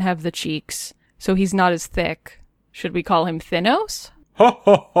doesn't have the cheeks, so he's not as thick, should we call him Thanos?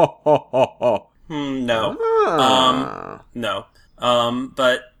 No, no.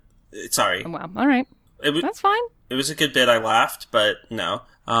 But sorry, Wow. All right. That's fine. it was a good bit. I laughed, but no.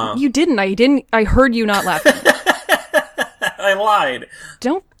 You didn't. I heard you not laughing. I lied.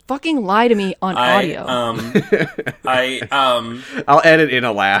 Don't fucking lie to me on audio. I'll edit in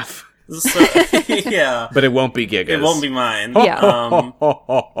a laugh, So, yeah, but it won't be Gigas. it won't be mine. Yeah.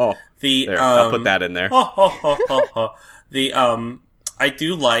 The There, I'll put that in there. The I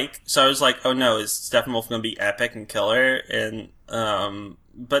do like. So I was like, oh no, is Steppenwolf going to be epic and killer? And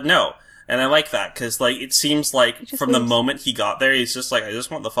but no. And I like that because like it seems like from the leaves. moment he got there, he's just like, I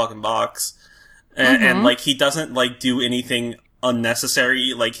just want the fucking box, and like he doesn't like do anything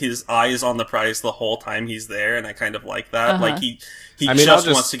unnecessary. Like his eye is on the prize the whole time he's there, and I kind of like that. Like he I mean, I'll just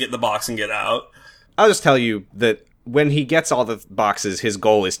just- wants to get the box and get out. I'll just tell you that when he gets all the boxes, his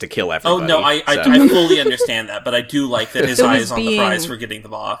goal is to kill everybody. Oh no, I fully understand that, but I do like that his So eye he's is on the prize for getting the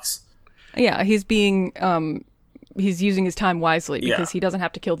box. Yeah, he's being he's using his time wisely Yeah. because he doesn't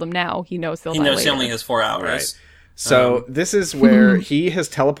have to kill them now. He knows they'll He die knows later. he only has 4 hours. Right. So this is where he has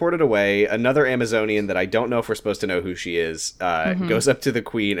teleported away. Another Amazonian that I don't know if we're supposed to know who she is goes up to the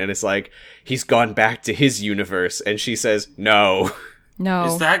queen and is like, he's gone back to his universe. And she says, no. No.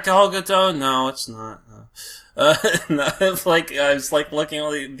 Is that Gal Gadot? No, it's not. No, it's like, I was like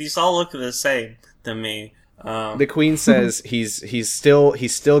looking, these all look the same to me. The queen says he's still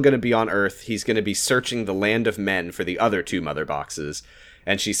going to be on Earth. He's going to be searching the land of men for the other 2 mother boxes.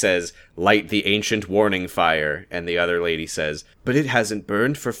 And she says, light the ancient warning fire. And the other lady says, but it hasn't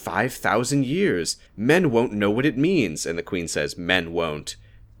burned for 5,000 years. Men won't know what it means. And the queen says, men won't,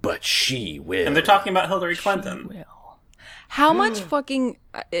 but she will. And they're talking about Hillary Clinton. Will. How much fucking,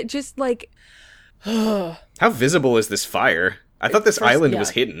 just like... How visible is this fire? I thought this island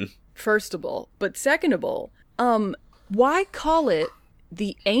was hidden. First of all. But second of all, why call it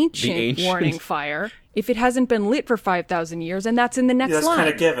the ancient warning fire if it hasn't been lit for 5,000 years and that's in the next line? That's kind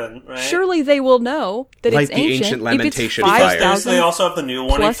of given, right? Surely they will know that Like it's the ancient if it's lamentation 5,000 They also have the new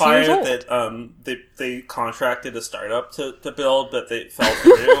warning plus years fire old. that they contracted a startup to build, but they fell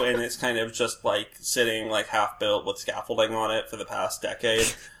through, and it's kind of just like sitting like half built with scaffolding on it for the past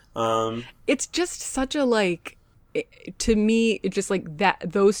decade. It's just such a like... to me, it just like that,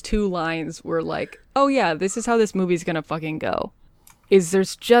 those 2 lines were like, oh yeah, this is how this movie's gonna fucking go.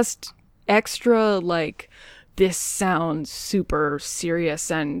 There's just extra like, this sounds super serious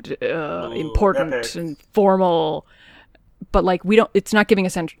and important epic. and formal, but like it's not giving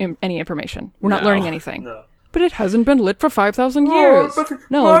us any information. We're not learning anything. No. But it hasn't been lit for 5,000 years.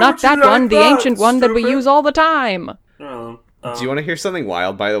 No, why not would you that like one, the that, ancient one that we stupid? use all the time. Do you want to hear something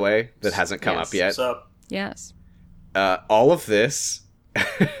wild, by the way, that hasn't come up yet? What's up? Yes. All of this...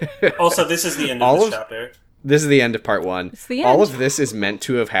 Also, this is the end of this chapter. This is the end of part 1. It's the All end. of this is meant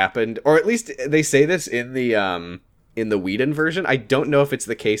to have happened, or at least they say this in the Whedon version. I don't know if it's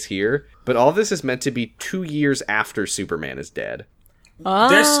the case here, but all of this is meant to be 2 years after Superman is dead.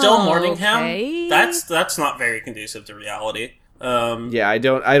 They're still mourning okay. him. That's not very conducive to reality. Yeah, I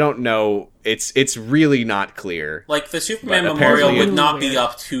don't know. It's really not clear. Like the Superman But memorial apparently would not be weird.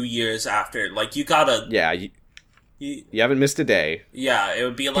 up 2 years after. Like you gotta. Yeah, you haven't missed a day. Yeah, it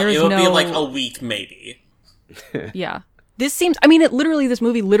would be like There's be no- like a week maybe. Yeah. This seems, I mean, this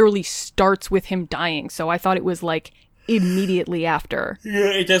movie literally starts with him dying, so I thought it was like immediately after.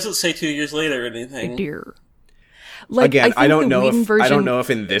 Yeah, it doesn't say 2 years later or anything. Dear. Like, Again, I think don't the know Whedon if version, I don't know if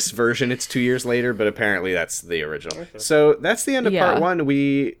in this version it's 2 years later, but apparently that's the original. Okay. So that's the end of part 1.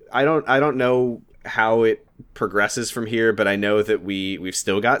 I don't know how it progresses from here, but I know that we've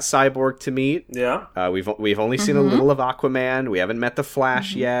still got Cyborg to meet. Yeah, We've only seen a little of Aquaman. We haven't met the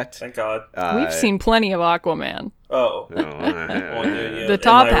Flash yet. thank God. We've seen plenty of Aquaman. Oh. The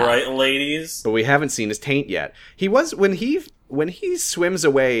top Am I half. right, ladies? But we haven't seen his taint yet. He was when he swims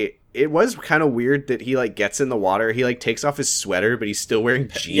away. It was kind of weird that he like gets in the water. He like takes off his sweater, but he's still wearing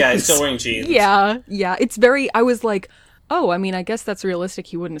jeans. Yeah, he's still wearing jeans. Yeah. It's very, I was like, oh, I mean, I guess that's realistic.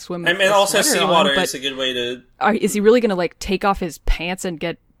 He wouldn't swim. I with mean, a also sweater seawater on, but is a good way to. is he really going to like take off his pants and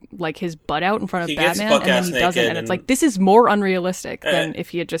get like his butt out in front of He gets Batman? And then buck-ass he doesn't. naked And it's and- like, this is more unrealistic than if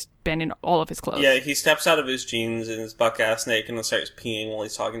he had just been in all of his clothes. Yeah, he steps out of his jeans and his buck ass naked and starts peeing while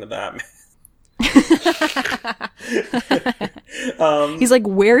he's talking to Batman. He's like,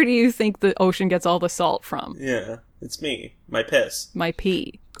 where do you think the ocean gets all the salt from? Yeah, it's me, my piss. My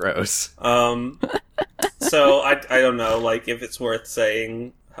pee. Gross. So I don't know, like if it's worth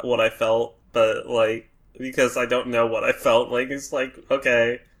saying what I felt, but like because I don't know what I felt. Like it's like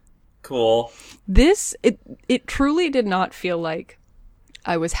okay, cool. This, it truly did not feel like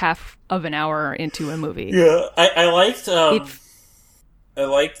I was half of an hour into a movie. Yeah, I liked. It- I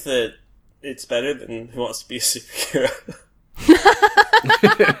liked that it's better than Who Wants to Be a Superhero.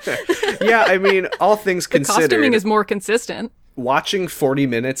 Yeah, I mean, all things considered, Costuming is more consistent. watching 40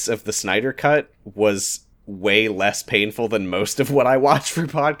 minutes of the Snyder Cut was way less painful than most of what I watch for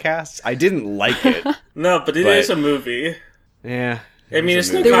podcasts. I didn't like it. No, but it But- is a movie. Yeah. I mean, it's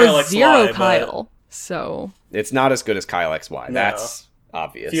no There Kyle was XY, zero but Kyle, so It's not as good as Kyle XY. No. That's a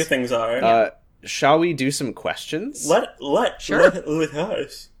obvious. few things are. Shall we do some questions? Let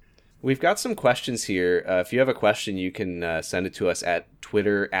us. We've got some questions here. If you have a question, you can send it to us at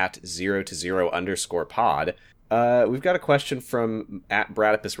Twitter at 0to0_pod. We've got a question from at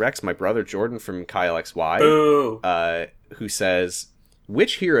Bradipus Rex, my brother Jordan from Kyle XY, Boo. who says,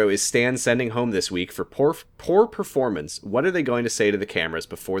 which hero is Stan sending home this week for poor performance? What are they going to say to the cameras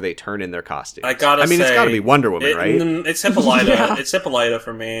before they turn in their costumes? I gotta say, it's gotta be Wonder Woman, right? It's Hippolyta. Yeah. It's Hippolyta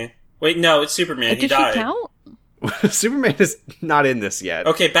for me. Wait, no, it's Superman. He did she died. count? Superman is not in this yet.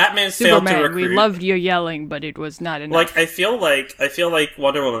 Okay, Batman failed to Superman, recruit. we loved you yelling, but it was not enough. Like I feel like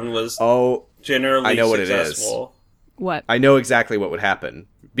Wonder Woman was Oh, generally I know what it successful. What? I know exactly what would happen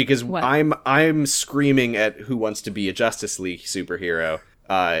because What? I'm screaming at Who Wants to Be a Justice League superhero.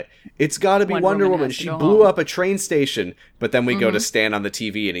 It's got to be Wonder Woman. has to She go blew home. up a train station, but then we go to Stan on the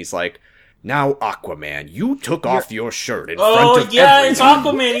TV, and he's like, "Now, Aquaman, you took off your shirt in front Oh, of yeah, it's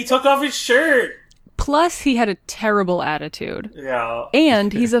everyone." Aquaman. He took off his shirt. Plus, he had a terrible attitude. Yeah.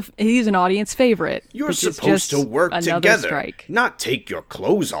 And he's an audience favorite. You're which is supposed to just work another together, strike. not take your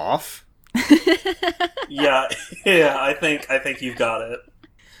clothes off. Yeah, I think you've got it.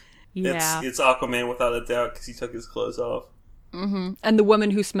 Yeah. It's Aquaman without a doubt because he took his clothes off. And the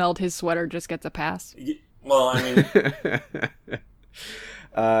woman who smelled his sweater just gets a pass. Well, I mean,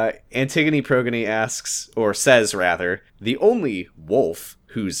 Antigone Progony asks, or says rather, the only wolf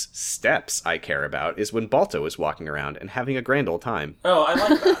whose steps I care about is when Balto is walking around and having a grand old time. oh, I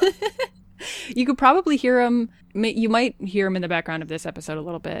like that. You could probably hear him. You might hear him in the background of this episode a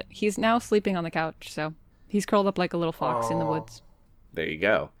little bit. He's now sleeping on the couch, so he's curled up like a little fox in the woods. There you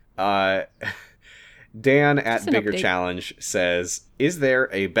go. Dan at Just an Bigger update. Challenge says, is there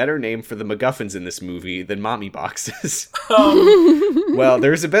a better name for the MacGuffins in this movie than Mommy Boxes? Well,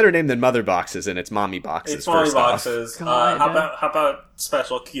 there's a better name than Mother Boxes, and it's Mommy Boxes. It's Mommy first off. Boxes. God. How about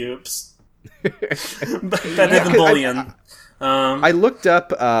special cubes? Better than bullion. I looked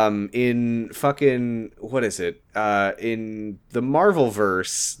up in fucking, what is it? In the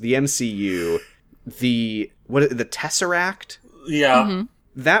Marvelverse, the MCU, the Tesseract? Yeah.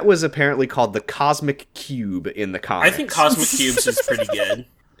 That was apparently called the Cosmic Cube in the comics. I think Cosmic Cubes is pretty good.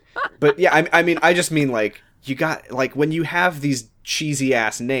 But yeah, I just mean like, you got, like, when you have these cheesy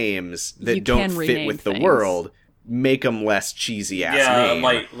ass names that You don't can fit rename with the things. world, make them less cheesy ass Yeah, name.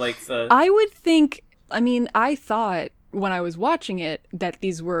 like the... I would think. I mean, I thought when I was watching it that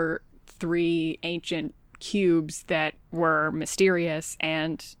these were 3 ancient cubes that were mysterious,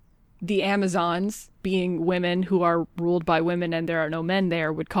 and the Amazons, being women who are ruled by women and there are no men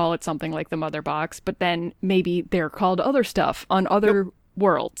there, would call it something like the Mother Box, but then maybe they're called other stuff on other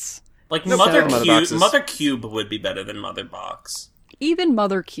worlds. Like No, Mother Mother Cube. Boxes. Mother Cube would be better than Mother Box. Even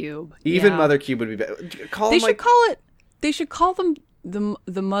Mother Cube. Even yeah. Mother Cube would be better. Call They them, should call it. They should call them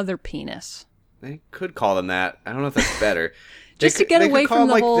the Mother Penis. They could call them that. I don't know if that's better. Just They to get could away call from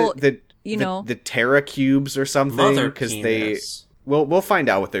them, the whole, you the, know. the Terra Cubes or something. Mother Because Penis. we'll find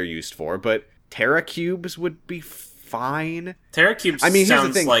out what they're used for. But Terra Cubes would be fine. Terra Cubes I mean, here's the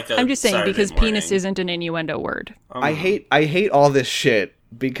sounds thing. like a I'm just saying Saturday because morning. penis isn't an innuendo word. I hate all this shit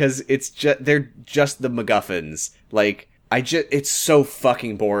because they're just the MacGuffins. Like, it's so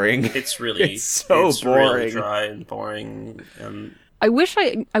fucking boring. It's really It's so really boring. dry and boring. And I wish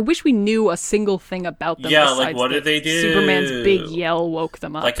we knew a single thing about them. Yeah, like, besides what that did they do? Superman's big yell woke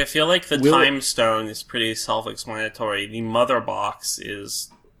them up. like, I feel like the Will- time stone is pretty self-explanatory. The Mother Box is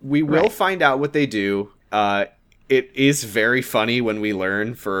We will Right. find out what they do. It is very funny when we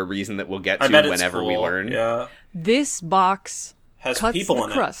learn, for a reason that we'll get I to bet it's whenever cool. we learn. Yeah, This box has cuts people the in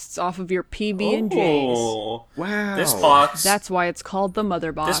crusts off of your PB it. and J's. Oh, Wow. this box. That's why it's called the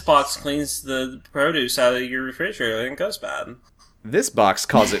Mother Box. This box cleans the produce out of your refrigerator and it goes bad. This box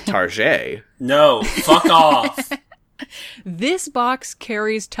calls it Target. No, fuck off. This box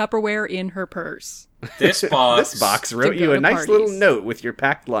carries Tupperware in her purse. This box. This box wrote To you go a to nice parties. little note with your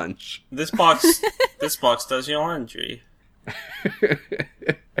packed lunch. This box. This box does your laundry.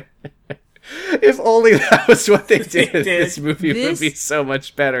 If only that was what they did, did. this movie would This- be so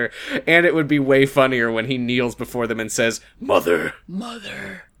much better. And it would be way funnier when he kneels before them and says, Mother.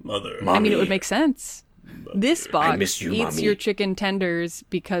 Mother. Mother. I mean, it would make sense. This box miss you, eats Mommy. your chicken tenders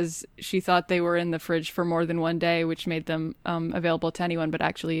because she thought they were in the fridge for more than one day, which made them available to anyone, but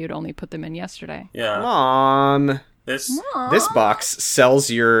actually you'd only put them in yesterday. Yeah. Mom. This. This box sells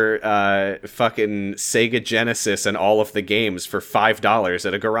your fucking Sega Genesis and all of the games for $5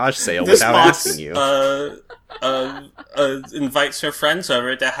 at a garage sale This without box asking you. invites her friends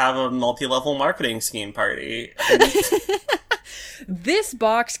over to have a multi-level marketing scheme party. This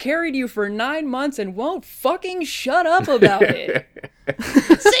box carried you for 9 months and won't fucking shut up about it.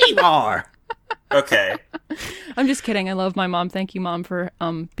 Seymour! Okay. I'm just kidding. I love my mom. Thank you, Mom, for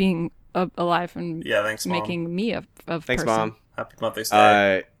being alive and Yeah, thanks, Mom. making me a Thanks, person. Mom. Happy Mother's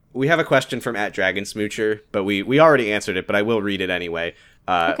Day. We have a question from @Dragonsmoocher, but we already answered it, but I will read it anyway.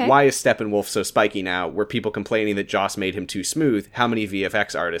 Okay. Why is Steppenwolf so spiky now? Were people complaining that Joss made him too smooth? How many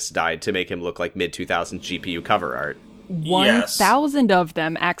VFX artists died to make him look like mid-2000s GPU cover art? 1,000 of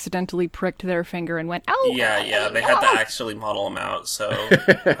them accidentally pricked their finger and went, "Oh, Yeah, they had to actually model him out. So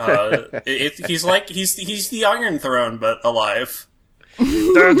he's the Iron Throne, but alive.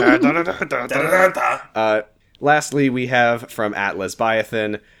 Lastly, we have from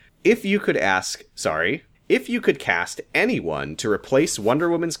 @Lesbiathan. If If you could cast anyone to replace Wonder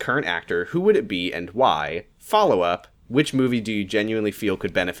Woman's current actor, who would it be and why? Follow-up, which movie do you genuinely feel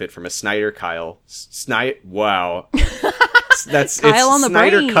could benefit from a Snyder Wow. It's Kyle on the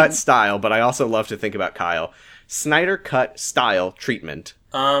Snyder brain. Cut style, but I also love to think about Kyle. Snyder Cut style treatment.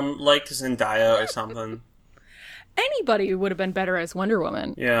 Like Zendaya or something. Anybody would have been better as Wonder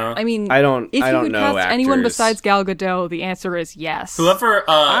Woman. Yeah. I mean, I don't if you could know cast anyone actors. besides Gal Gadot, the answer is yes.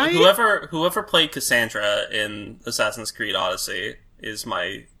 Whoever played Cassandra in Assassin's Creed Odyssey is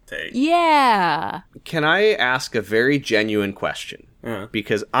my take. Yeah. Can I ask a very genuine question? Yeah.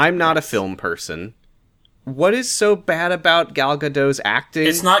 Because I'm not a film person. What is so bad about Gal Gadot's acting?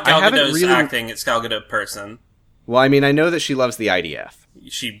 It's not I Gal haven't Gadot's really- acting, it's Gal Gadot person. Well, I mean, I know that she loves the IDF.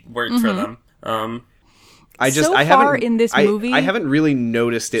 She worked for them. I So I far haven't in this movie- I haven't really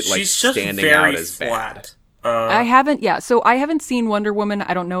noticed it like She's just standing very out as flat. bad. I haven't seen Wonder Woman.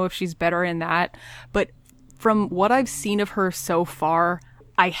 I don't know if she's better in that. But from what I've seen of her so far,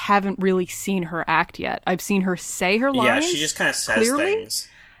 I haven't really seen her act yet. I've seen her say her Yeah, lines. she just kind of says clearly? things.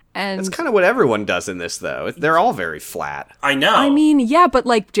 And That's kind of what everyone does in this, though. They're all very flat. I know. I mean, yeah, but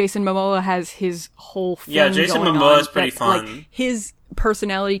like Jason Momoa has his whole thing. Yeah, Jason going Momoa on is pretty that, fun. Like, his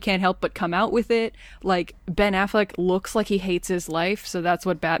personality can't help but come out with it. Like Ben Affleck looks like he hates his life, so that's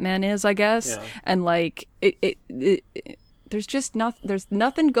what Batman is, I guess. Yeah. And like there's just there's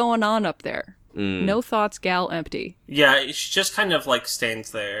nothing going on up there. No thoughts, gal, empty. Yeah, she just kind of like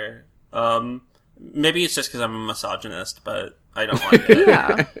stands there. Maybe it's just because I'm a misogynist, but I don't like it.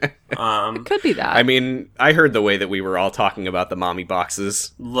 Yeah, it could be that. I mean, I heard the way that we were all talking about the mommy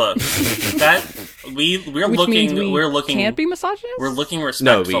boxes. Look, we're Which means looking we can't be misogynist. we're looking No,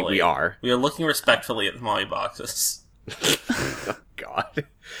 respectfully. we are. We are looking respectfully at the mommy boxes. God.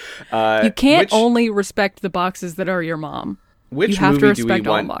 You can't which- only respect the boxes that are your mom. Which You have to movie do we respect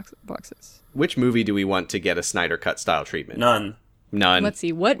all want? boxes. Which movie do we want to get a Snyder Cut style treatment? None. None. Let's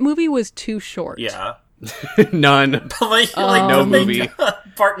see. What movie was too short? Yeah. None. like No movie.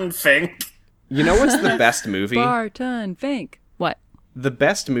 Barton Fink. You know what's the best movie? Barton Fink. What? The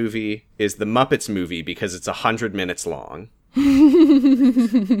best movie is the Muppets movie because it's 100 minutes long.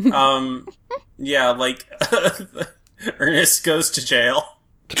 Yeah, like Ernest goes to jail.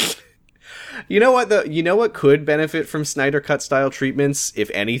 You know what could benefit from Snyder Cut style treatments, if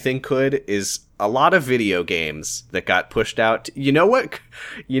anything could, is a lot of video games that got pushed out. You know what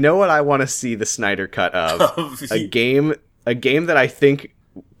I want to see the Snyder Cut of? a game that I think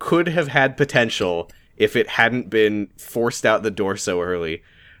could have had potential if it hadn't been forced out the door so early.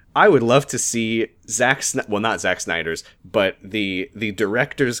 I would love to see not Zack Snyder's, but the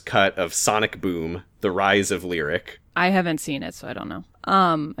director's cut of Sonic Boom: The Rise of Lyric. I haven't seen it, so I don't know.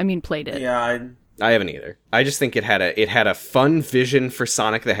 I mean, played it. Yeah, I haven't either. I just think it had a fun vision for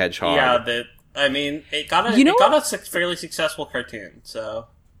Sonic the Hedgehog. it got a fairly successful cartoon, so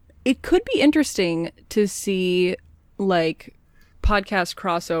It could be interesting to see, like, podcast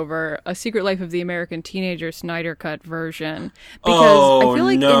crossover, A Secret Life of the American Teenager Snyder Cut version. Because I feel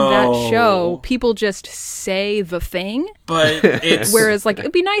like in that show, people just say the thing. but it's Whereas, like,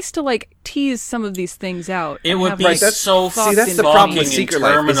 it'd be nice to, like, tease some of these things out. it and would have, be like, so See, that's the fucking problem with Secret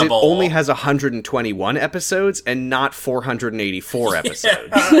Life, is it interminable. only has 121 episodes and not 484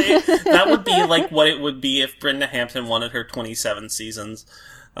 episodes. That would be like what it would be if Brenda Hampton wanted her 27 seasons.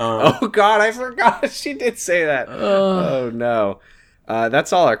 Oh god, I forgot she did say that. Oh no.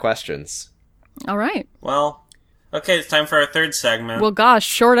 That's all our questions. All right. Well, okay, it's time for our third segment. Well, gosh,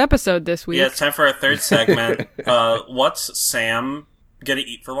 short episode this week. Yeah, it's time for our third segment. What's Sam gonna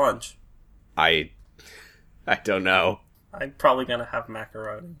eat for lunch? I don't know. I'm probably gonna have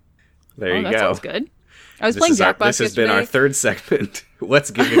macaroni. There you that go. sounds good. I was playing Jackbox This has been yesterday. our third segment.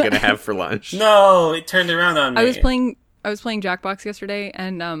 What's Giga gonna have for lunch? No, it turned around on me. I was playing Jackbox yesterday,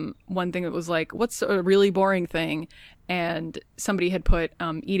 and one thing that was like, what's a really boring thing? And somebody had put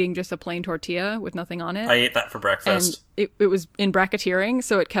eating just a plain tortilla with nothing on it. I ate that for and breakfast. it was in bracketeering,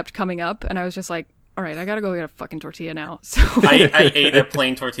 so it kept coming up, and I was just like, all right, I gotta go get a fucking tortilla now. So I ate a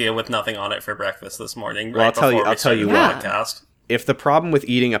plain tortilla with nothing on it for breakfast this morning. Well, Right I'll tell you- before we I'll tell you started what. the podcast. If the problem with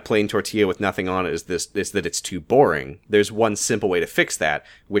eating a plain tortilla with nothing on it is that it's too boring, there's one simple way to fix that,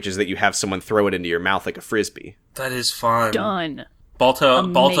 which is that you have someone throw it into your mouth like a frisbee. That is fun. done. Balto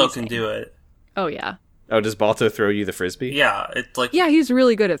Amazing. can do it. Oh yeah, Oh, does Balto throw you the frisbee? Yeah, it's like yeah, he's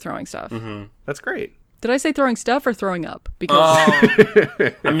really good at throwing stuff. Mm-hmm. That's great. Did I say throwing stuff or throwing up? Because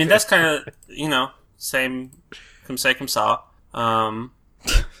I mean, that's kind of, same, comme ça, comme ça.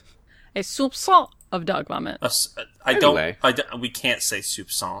 a soupçon of dog vomit. Anyway. We can't say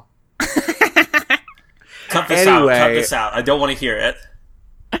soupçon. Cut this out. Anyway. Cut this out. I don't want to hear it.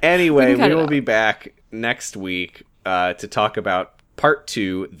 Anyway, We can cut we it will out. be back next week to talk about part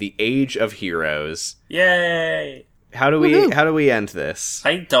 2, The Age of Heroes. Yay! How do we end this?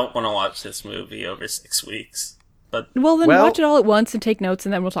 I don't want to watch this movie over 6 weeks. But Well, then watch it all at once and take notes,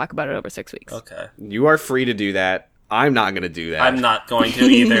 and then we'll talk about it over 6 weeks. okay. You are free to do that. I'm not going to do that. I'm not going to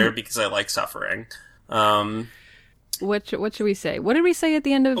either because I like suffering. What should we say? What did we say at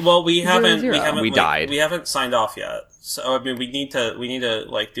the end of? Well, we haven't. We died. We haven't signed off yet. So I mean, we need to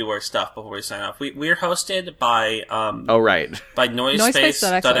like do our stuff before we sign off. We're hosted by Oh, right. by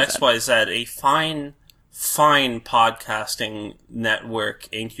Noisepace.xyz, Noisepace.xyz, a fine podcasting network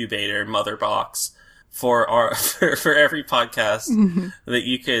incubator mother box for for every podcast that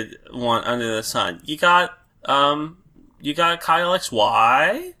you could want under the sun. You got Kyle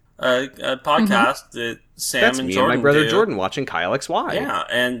XY, a podcast that Sam That's and me Jordan and my brother do. Jordan watching Kyle XY. Yeah,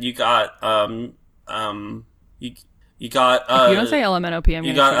 and you got you got If you don't say LMNOP, I'm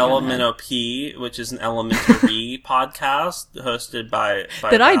you gonna got show you in the head. LMNOP, which is an elementary podcast hosted by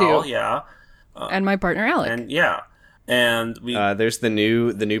That I Val, do. yeah, And my partner Alec. and we There's the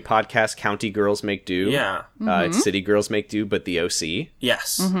new podcast County Girls Make Do. yeah. It's City Girls Make Do, but the OC.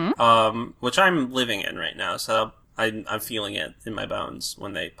 Yes. Which I'm living in right now, so I'm feeling it in my bones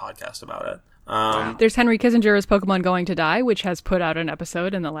when they podcast about it. There's Henry Kissinger's Pokemon Going to Die, which has put out an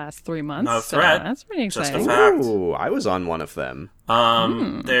episode in the last 3 months. No so threat. that's pretty Just a exciting. fact. Ooh, I was on one of them.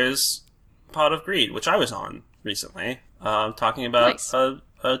 There's Pot of Greed, which I was on recently, talking about Nice. a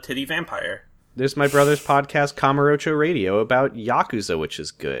titty vampire. There's my brother's podcast Kamurocho Radio about Yakuza, which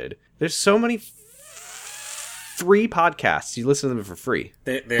is good. There's so many free podcasts. You listen to them for free.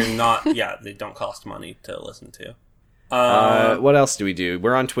 They're not, yeah, they don't cost money to listen to. What else do we do?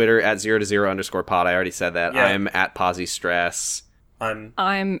 We're on Twitter at 0to0_pod. I already said that. Yeah. I'm at Posy Stress.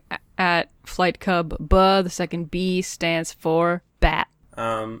 I'm at Flight Cub Buh. The second B stands for bat.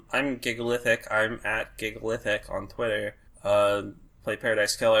 I'm Gigalithic. I'm at Gigalithic on Twitter. Play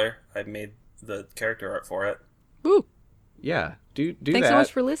Paradise Killer. I made the character art for it. Woo! Yeah, do Thanks that. so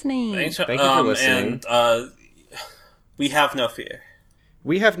much for listening. Thank you for listening. And we have no fear.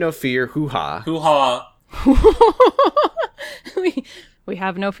 We have no fear. Hoo-ha. Hoo-ha. we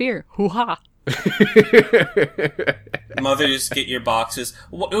have no fear. Hoo-ha. Mothers, get your boxes.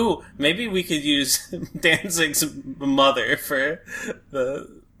 Ooh, maybe we could use Danzig's mother for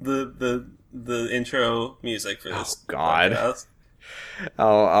the intro music for this. Oh, God. podcast.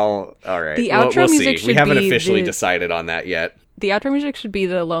 All right. The We'll outro see. music We should haven't be officially the- decided on that yet. The outro music should be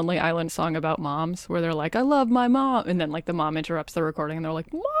the Lonely Island song about moms, where they're like, I love my mom. And then, like, the mom interrupts the recording and they're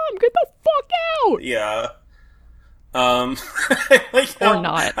like, Mom, get the fuck out! Yeah. Like Or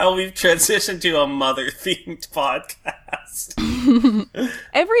not. how we've transitioned to a mother-themed podcast.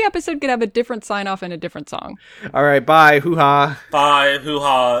 Every episode could have a different sign off and a different song. All right. Bye. Hoo-ha. Bye,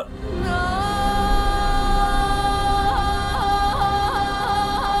 hoo-ha.